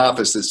in the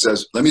office that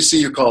says, let me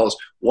see your calls.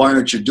 Why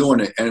aren't you doing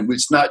it? And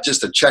it's not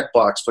just a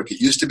checkbox like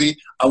it used to be.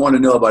 I want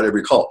to know about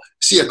every call.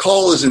 See, a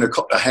call isn't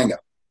a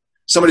hang-up.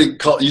 Somebody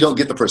call, you don't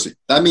get the person.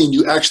 I mean,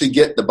 you actually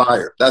get the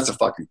buyer. That's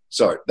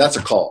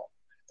a call.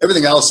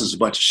 Everything else is a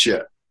bunch of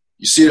shit.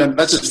 You see them?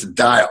 That's just a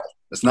dial.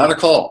 It's not a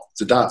call.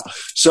 It's a dial.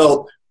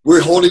 So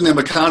we're holding them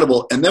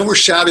accountable, and then we're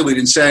shadowing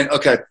and saying,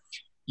 okay,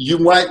 you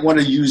might want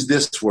to use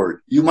this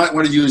word. You might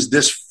want to use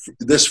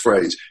this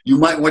phrase. You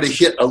might want to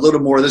hit a little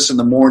more of this in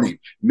the morning.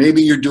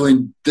 Maybe you're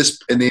doing this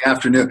in the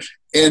afternoon.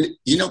 And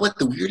you know what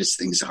the weirdest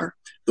things are?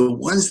 The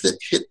ones that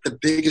hit the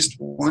biggest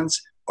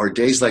ones are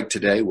days like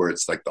today, where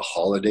it's like the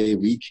holiday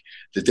week,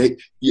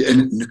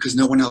 and because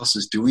no one else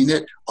is doing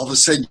it, all of a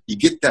sudden you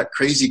get that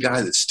crazy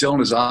guy that's still in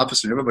his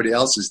office and everybody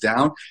else is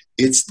down.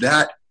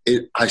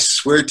 I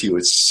swear to you,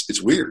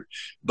 it's weird.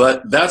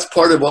 But that's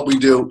part of what we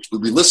do.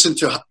 We listen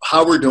to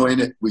how we're doing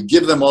it. We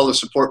give them all the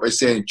support by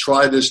saying,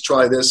 try this.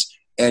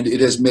 And it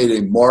has made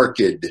a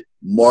marked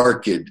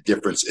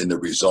difference in the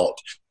result.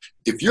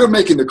 If you're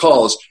making the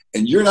calls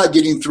and you're not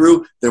getting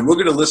through, then we're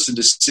going to listen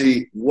to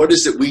see what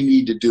is it we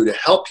need to do to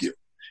help you.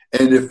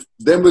 And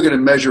then we're going to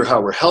measure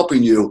how we're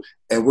helping you,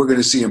 and we're going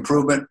to see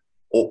improvement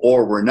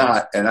or we're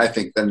not. And I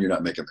think then you're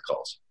not making the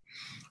calls.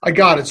 I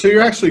got it. So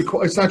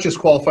it's not just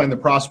qualifying the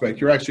prospect,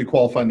 you're actually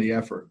qualifying the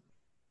effort.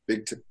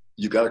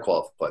 You got to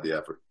qualify the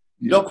effort.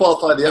 You don't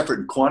qualify the effort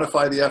and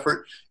quantify the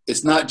effort.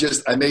 It's not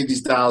just, I made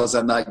these dials,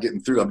 I'm not getting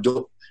through.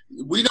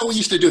 We know what we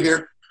used to do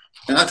here.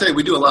 And I'll tell you,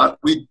 we do a lot.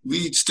 We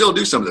still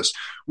do some of this.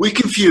 We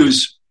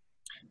confuse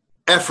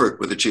effort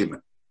with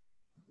achievement.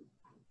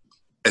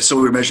 And so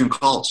we're measuring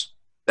calls.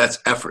 That's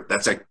effort.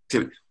 That's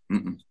activity.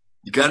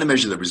 You got to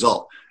measure the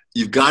result.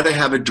 You've got to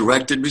have a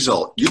directed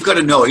result. You've got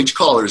to know, each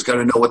caller has got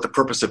to know what the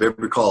purpose of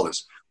every call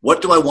is.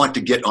 What do I want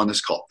to get on this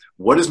call?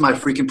 What is my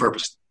freaking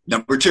purpose?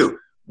 Number 2,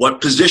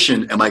 what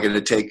position am I going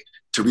to take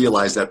to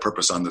realize that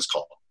purpose on this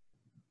call?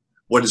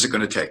 What is it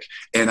going to take?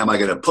 And am I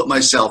going to put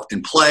myself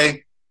in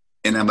play?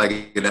 And am I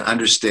going to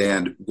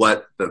understand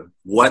what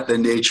the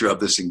nature of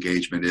this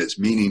engagement is?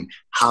 Meaning,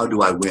 how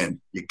do I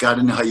win? You got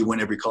to know how you win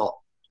every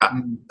call.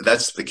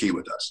 That's the key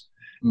with us.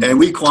 And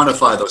we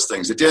quantify those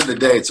things. At the end of the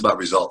day, it's about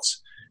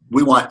results.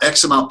 We want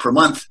X amount per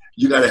month.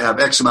 You got to have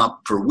X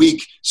amount per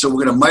week. So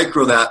we're going to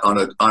micro that on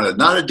a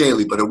not a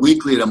daily, but a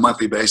weekly and a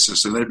monthly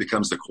basis. And then it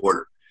becomes the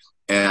quarter.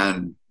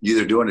 And you're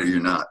either doing it or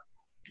you're not.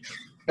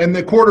 And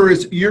the quarter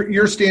is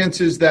your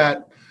stance is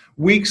that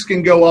weeks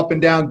can go up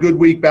and down, good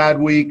week, bad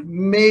week,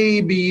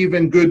 maybe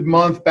even good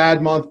month,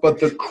 bad month, but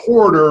the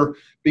quarter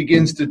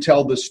begins to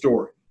tell the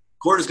story.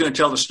 Quarter is going to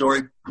tell the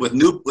story with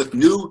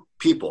new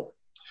people.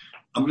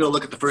 I'm going to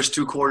look at the first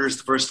 2 quarters,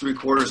 the first 3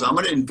 quarters. I'm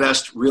going to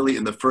invest really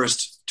in the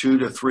first 2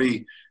 to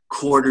 3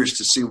 quarters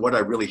to see what I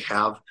really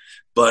have.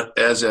 But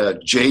as a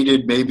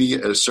jaded, maybe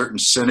a certain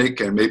cynic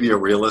and maybe a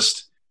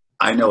realist,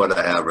 I know what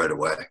I have right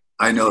away.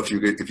 I know if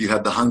you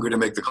have the hunger to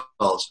make the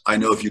calls. I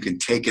know if you can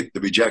take it,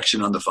 the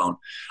rejection on the phone.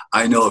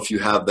 I know if you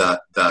have the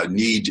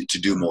need to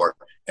do more.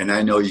 And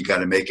I know you got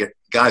to make it.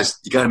 Guys,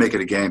 you got to make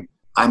it a game.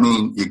 I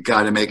mean, you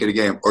got to make it a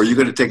game. Or you're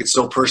going to take it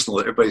so personal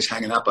that everybody's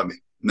hanging up on me.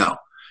 No.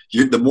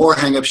 The more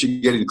hang-ups you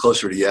get,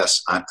 closer to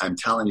yes. I'm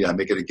telling you, I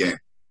make it a game.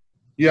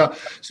 Yeah.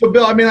 So,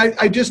 Bill, I mean,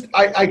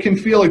 I can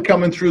feel it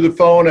coming through the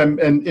phone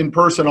and in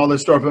person, all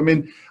this stuff. I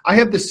mean, I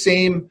have the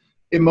same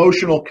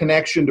emotional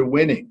connection to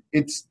winning.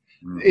 It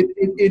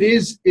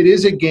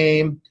is a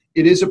game.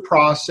 It is a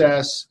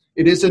process.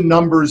 It is a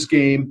numbers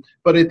game.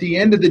 But at the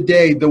end of the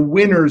day, the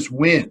winners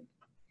win.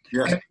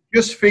 Yes. And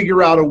just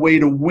figure out a way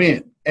to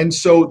win. And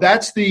so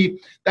that's the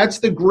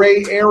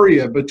gray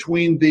area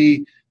between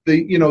the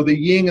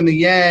yin and the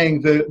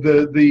yang,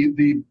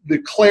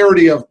 the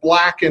clarity of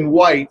black and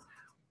white.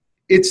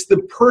 It's the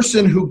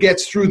person who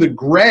gets through the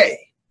gray.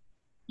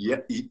 Yeah,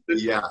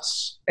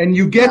 yes. And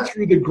you get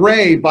through the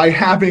gray by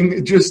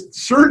having just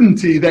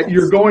certainty that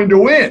you're going to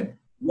win.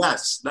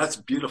 Yes, that's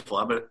beautiful.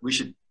 We're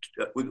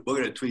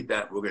going to tweet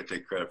that. We're going to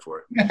take credit for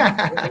it.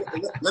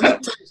 Let me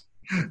tell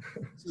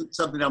you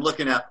something I'm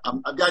looking at.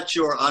 I've got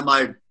on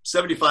my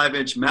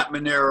 75-inch Matt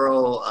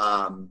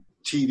Monero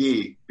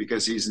TV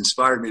because he's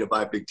inspired me to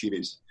buy big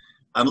TVs.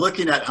 I'm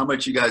looking at how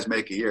much you guys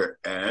make a year,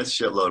 and that's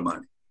a shitload of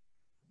money.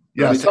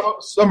 Yeah,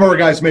 some of our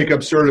guys make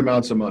absurd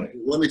amounts of money.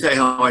 Let me tell you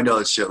how I know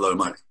it's a shitload of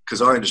money, because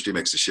our industry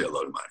makes a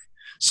shitload of money.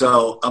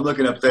 So I'm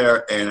looking up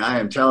there, and I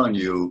am telling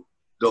you,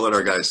 don't let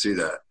our guys see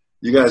that.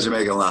 You guys are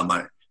making a lot of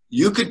money.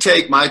 You could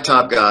take my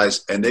top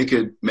guys, and they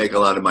could make a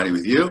lot of money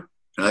with you,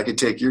 and I could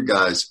take your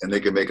guys, and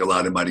they could make a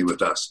lot of money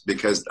with us,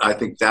 because I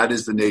think that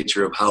is the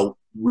nature of how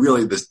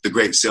really the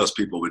great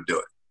salespeople would do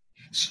it.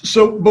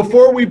 So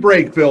before we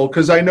break, Bill,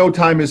 because I know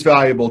time is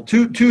valuable,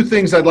 two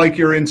things I'd like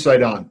your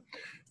insight on.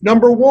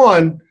 Number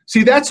one,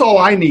 see, that's all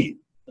I need,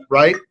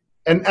 right?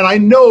 And I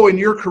know in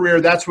your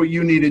career that's what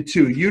you needed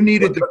too. You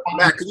needed to.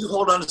 Matt, can you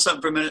hold on to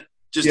something for a minute?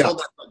 Just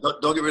hold on.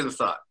 Don't get rid of the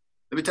thought.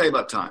 Let me tell you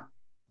about time.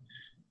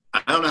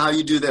 I don't know how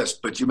you do this,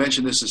 but you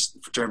mentioned this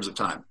in terms of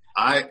time.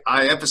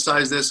 I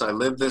emphasize this. I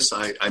live this.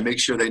 I make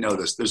sure they know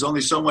this. There's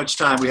only so much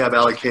time we have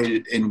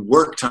allocated in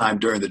work time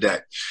during the day.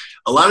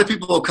 A lot of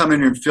people will come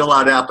in and fill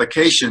out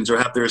applications or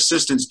have their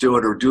assistants do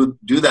it or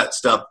do that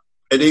stuff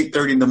at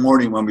 8:30 in the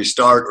morning when we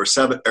start, or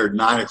 7 or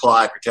 9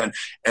 o'clock or 10,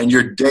 and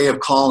your day of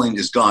calling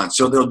is gone.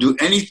 So they'll do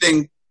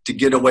anything to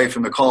get away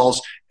from the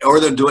calls, or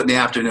they'll do it in the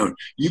afternoon.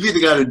 You've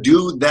either got to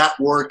do that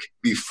work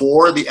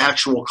before the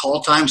actual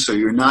call time, so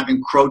you're not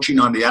encroaching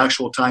on the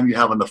actual time you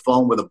have on the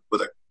phone with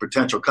a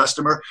potential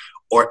customer,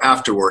 or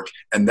after work.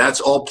 And that's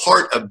all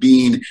part of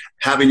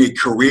having a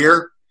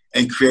career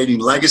and creating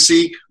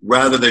legacy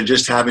rather than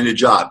just having a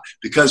job.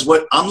 Because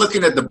what I'm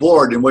looking at the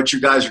board and what you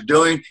guys are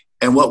doing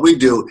and what we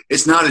do,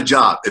 it's not a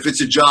job. If it's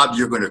a job,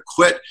 you're going to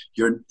quit.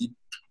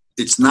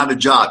 It's not a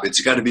job.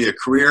 It's got to be a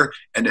career.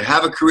 And to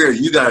have a career,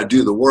 you got to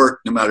do the work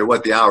no matter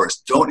what the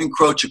hours. Don't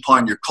encroach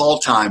upon your call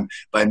time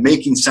by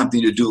making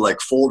something to do like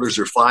folders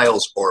or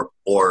files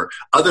or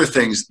other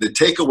things that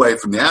take away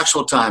from the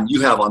actual time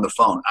you have on the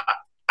phone.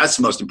 That's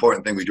the most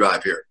important thing we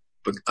drive here.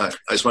 But I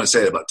just want to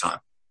say it about time.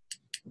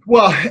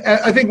 Well,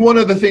 I think one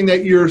other thing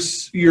that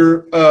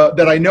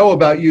that I know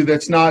about you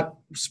that's not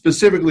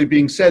specifically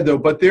being said, though,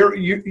 but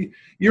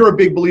you're a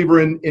big believer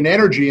in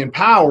energy and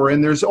power,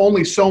 and there's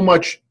only so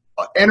much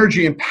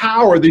energy and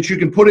power that you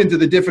can put into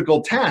the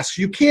difficult tasks.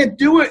 You can't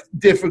do it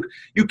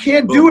You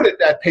can't do it at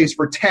that pace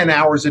for 10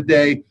 hours a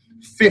day,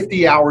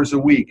 50 hours a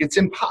week.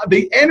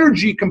 The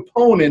energy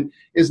component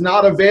is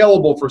not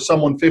available for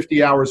someone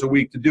 50 hours a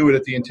week to do it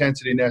at the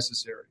intensity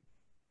necessary.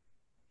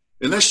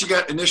 Unless you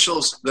got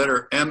initials that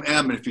are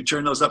MM, and if you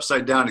turn those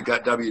upside down, it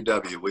got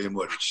WW, William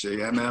Woodridge. See,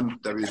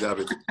 MM,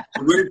 WW.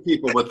 The weird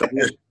people with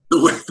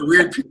the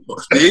weird people.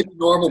 They ain't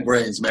normal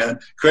brains, man.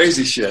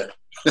 Crazy shit.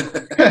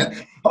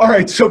 All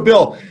right, so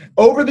Bill,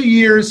 over the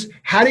years,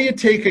 how do you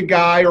take a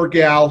guy or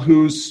gal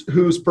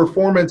whose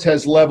performance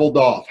has leveled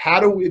off?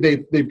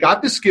 They've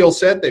got the skill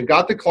set, they've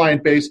got the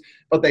client base,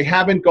 but they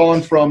haven't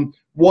gone from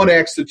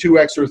 1x to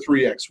 2x or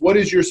 3x. What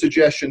is your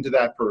suggestion to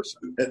that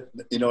person?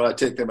 You know, I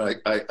take them.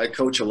 I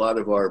coach a lot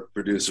of our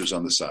producers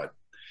on the side,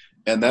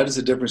 and that is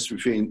the difference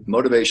between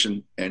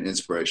motivation and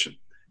inspiration.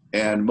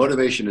 And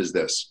motivation is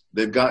this: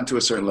 they've gotten to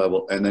a certain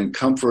level, and then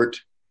comfort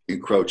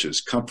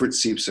encroaches. Comfort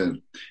seeps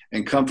in,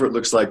 and comfort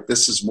looks like,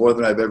 this is more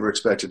than I've ever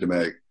expected to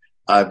make.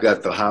 I've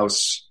got the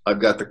house,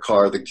 I've got the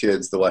car, the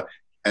kids, the wife.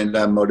 and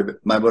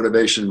my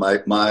motivation,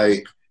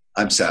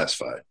 I'm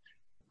satisfied.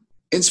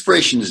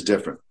 Inspiration is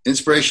different.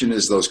 Inspiration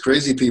is those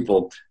crazy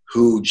people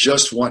who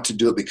just want to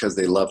do it because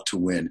they love to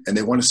win and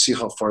they want to see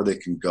how far they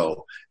can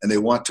go and they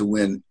want to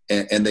win.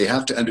 And they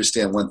have to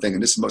understand one thing,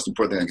 and this is the most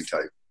important thing I can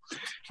tell you,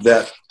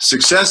 that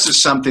success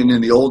is something.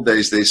 In the old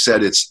days, they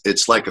said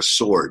it's like a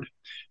sword.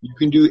 You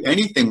can do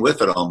anything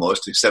with it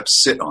almost except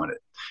sit on it.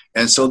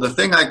 And so the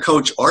thing I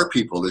coach our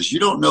people is you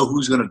don't know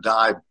who's going to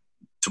die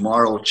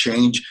tomorrow,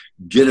 change,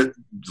 get it.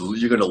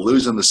 You're going to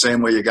lose them the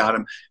same way you got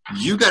them.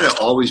 You got to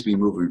always be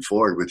moving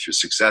forward with your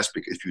success,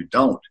 because if you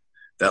don't,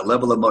 that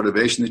level of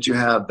motivation that you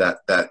have,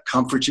 that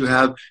comfort you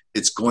have,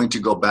 it's going to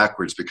go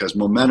backwards, because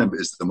momentum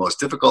is the most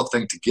difficult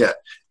thing to get.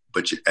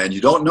 And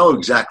you don't know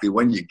exactly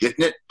when you're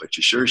getting it, but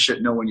you sure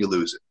shit know when you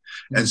lose it.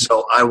 Mm-hmm. And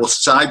so I will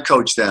side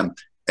coach them.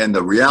 And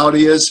the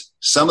reality is,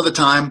 some of the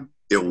time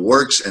it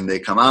works and they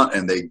come out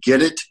and they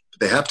get it.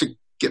 They have to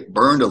get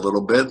burned a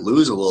little bit,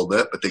 lose a little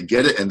bit, but they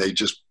get it and they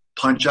just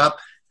punch up.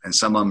 And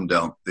some of them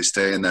don't. They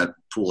stay in that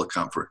pool of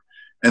comfort.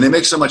 And they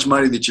make so much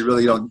money that you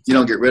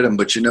don't get rid of them,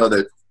 but you know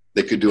that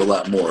they could do a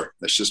lot more.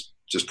 That's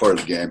just part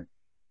of the game.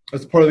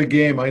 That's part of the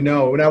game, I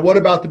know. Now, what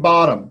about the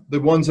bottom? The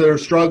ones that are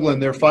struggling,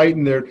 they're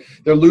fighting, they're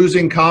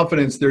losing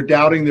confidence, they're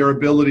doubting their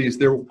abilities,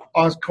 they're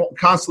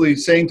constantly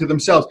saying to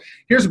themselves.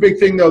 Here's a big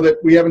thing, though, that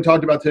we haven't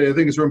talked about today. I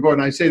think it's really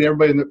important. I say to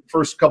everybody in the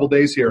first couple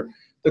days here,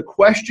 the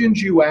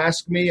questions you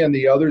ask me and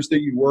the others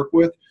that you work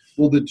with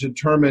will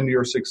determine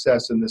your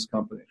success in this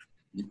company.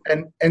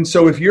 And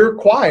so if you're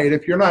quiet,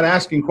 if you're not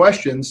asking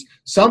questions,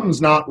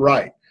 something's not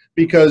right.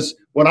 Because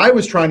when I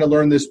was trying to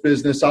learn this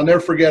business, I'll never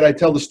forget, I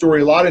tell the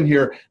story a lot in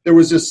here, there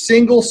was a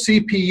single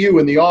CPU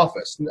in the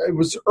office. It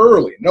was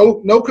early.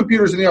 No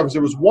computers in the office.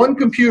 There was one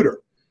computer.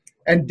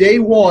 And day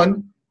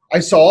one, I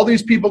saw all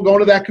these people going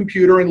to that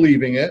computer and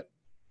leaving it.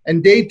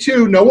 And day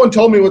two, no one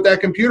told me what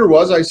that computer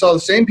was. I saw the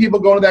same people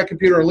going to that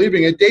computer and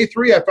leaving it. Day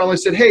three, I finally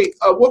said, hey,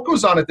 what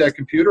goes on at that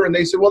computer? And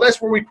they said, well, that's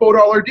where we quote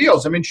all our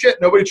deals. I mean,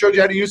 shit, nobody showed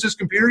you how to use this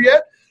computer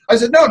yet? I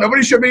said, no,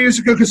 nobody showed me how to use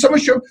it because someone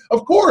showed.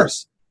 Of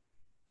course.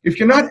 If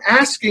you're not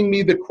asking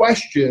me the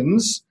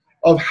questions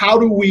of how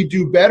do we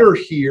do better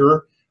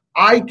here,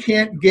 I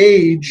can't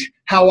gauge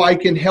how I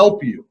can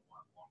help you.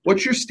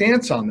 What's your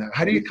stance on that?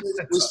 How do you?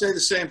 We say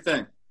the same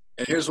thing.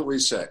 And here's what we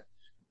say.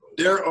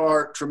 There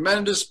are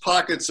tremendous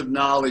pockets of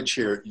knowledge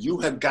here. You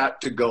have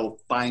got to go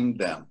find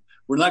them.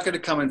 We're not going to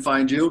come and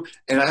find you.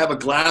 And I have a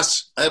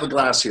glass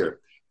here.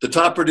 The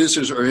top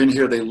producers are in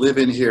here. They live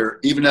in here.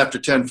 Even after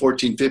 10,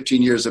 14,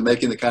 15 years of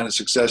making the kind of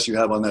success you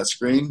have on that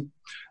screen,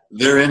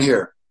 they're in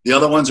here. The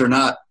other ones are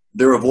not.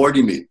 They're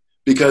avoiding me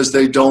because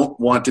they don't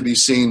want to be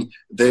seen.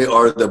 They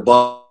are the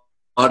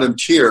bottom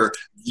tier.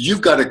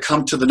 You've got to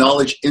come to the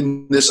knowledge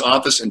in this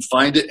office and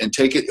find it and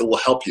take it. It will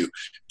help you.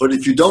 But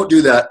if you don't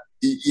do that,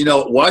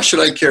 why should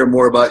I care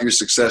more about your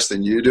success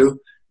than you do?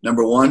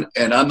 Number one,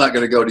 and I'm not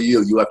going to go to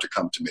you. You have to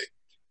come to me.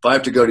 If I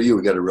have to go to you,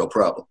 we got a real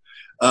problem.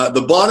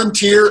 The bottom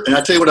tier, and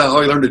I tell you how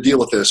I learned to deal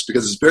with this,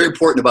 because it's very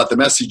important about the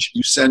message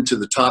you send to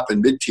the top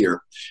and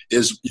mid-tier,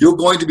 is you're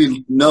going to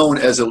be known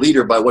as a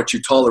leader by what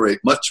you tolerate,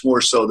 much more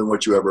so than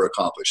what you ever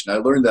accomplished. And I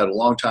learned that a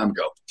long time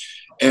ago.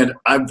 And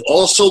I've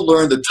also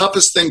learned the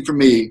toughest thing for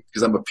me,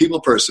 because I'm a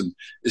people person,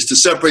 is to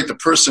separate the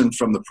person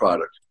from the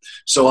product.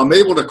 So I'm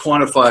able to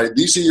quantify,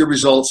 these are your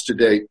results to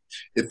date.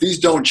 If these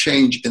don't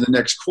change in the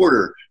next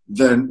quarter,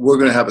 then we're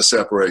going to have a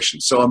separation.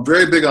 So I'm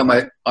very big on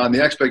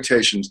the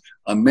expectations.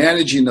 I'm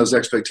managing those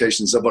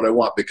expectations of what I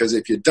want, because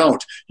if you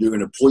don't, you're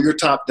going to pull your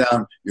top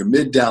down, your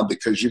mid down,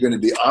 because you're going to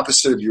be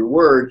opposite of your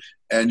word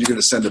and you're going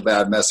to send a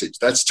bad message.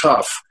 That's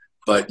tough,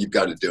 but you've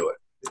got to do it.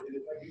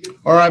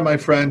 All right, my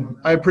friend.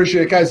 I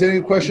appreciate it. Guys,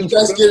 any questions? Did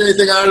you guys get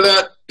anything out of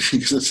that?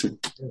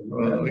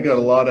 We got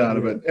a lot out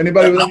of it.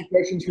 Anybody with any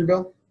questions for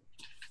Bill?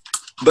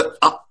 But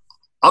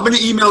I'm going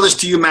to email this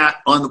to you, Matt,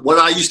 on what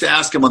I used to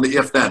ask him on the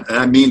if-then, and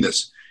I mean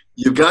this.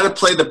 You've got to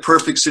play the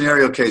perfect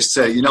scenario case.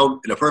 Say, in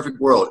a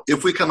perfect world,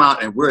 if we come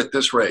out and we're at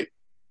this rate,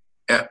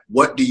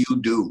 what do you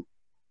do?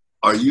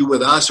 Are you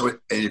with us? And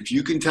if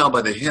you can tell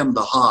by the him,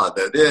 the ha,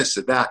 the this,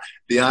 the that,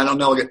 the I don't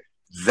know,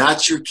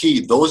 that's your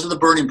key. Those are the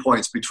burning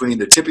points between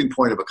the tipping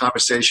point of a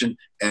conversation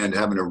and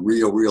having a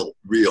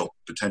real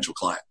potential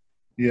client.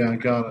 Yeah, I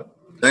got it.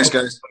 Thanks,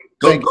 guys.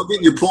 Go get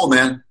in your pool,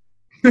 man.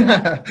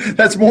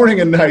 That's morning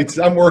and nights.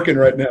 I'm working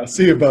right now.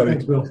 See you, buddy.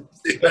 Thanks, Bill.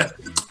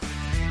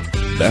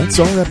 That's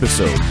our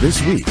episode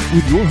this week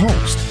with your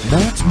host,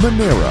 Matt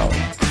Manero.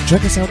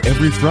 Check us out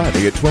every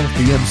Friday at 12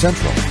 p.m.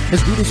 Central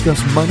as we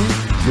discuss money,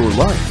 your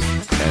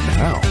life, and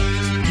how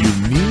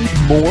you need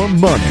more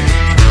money.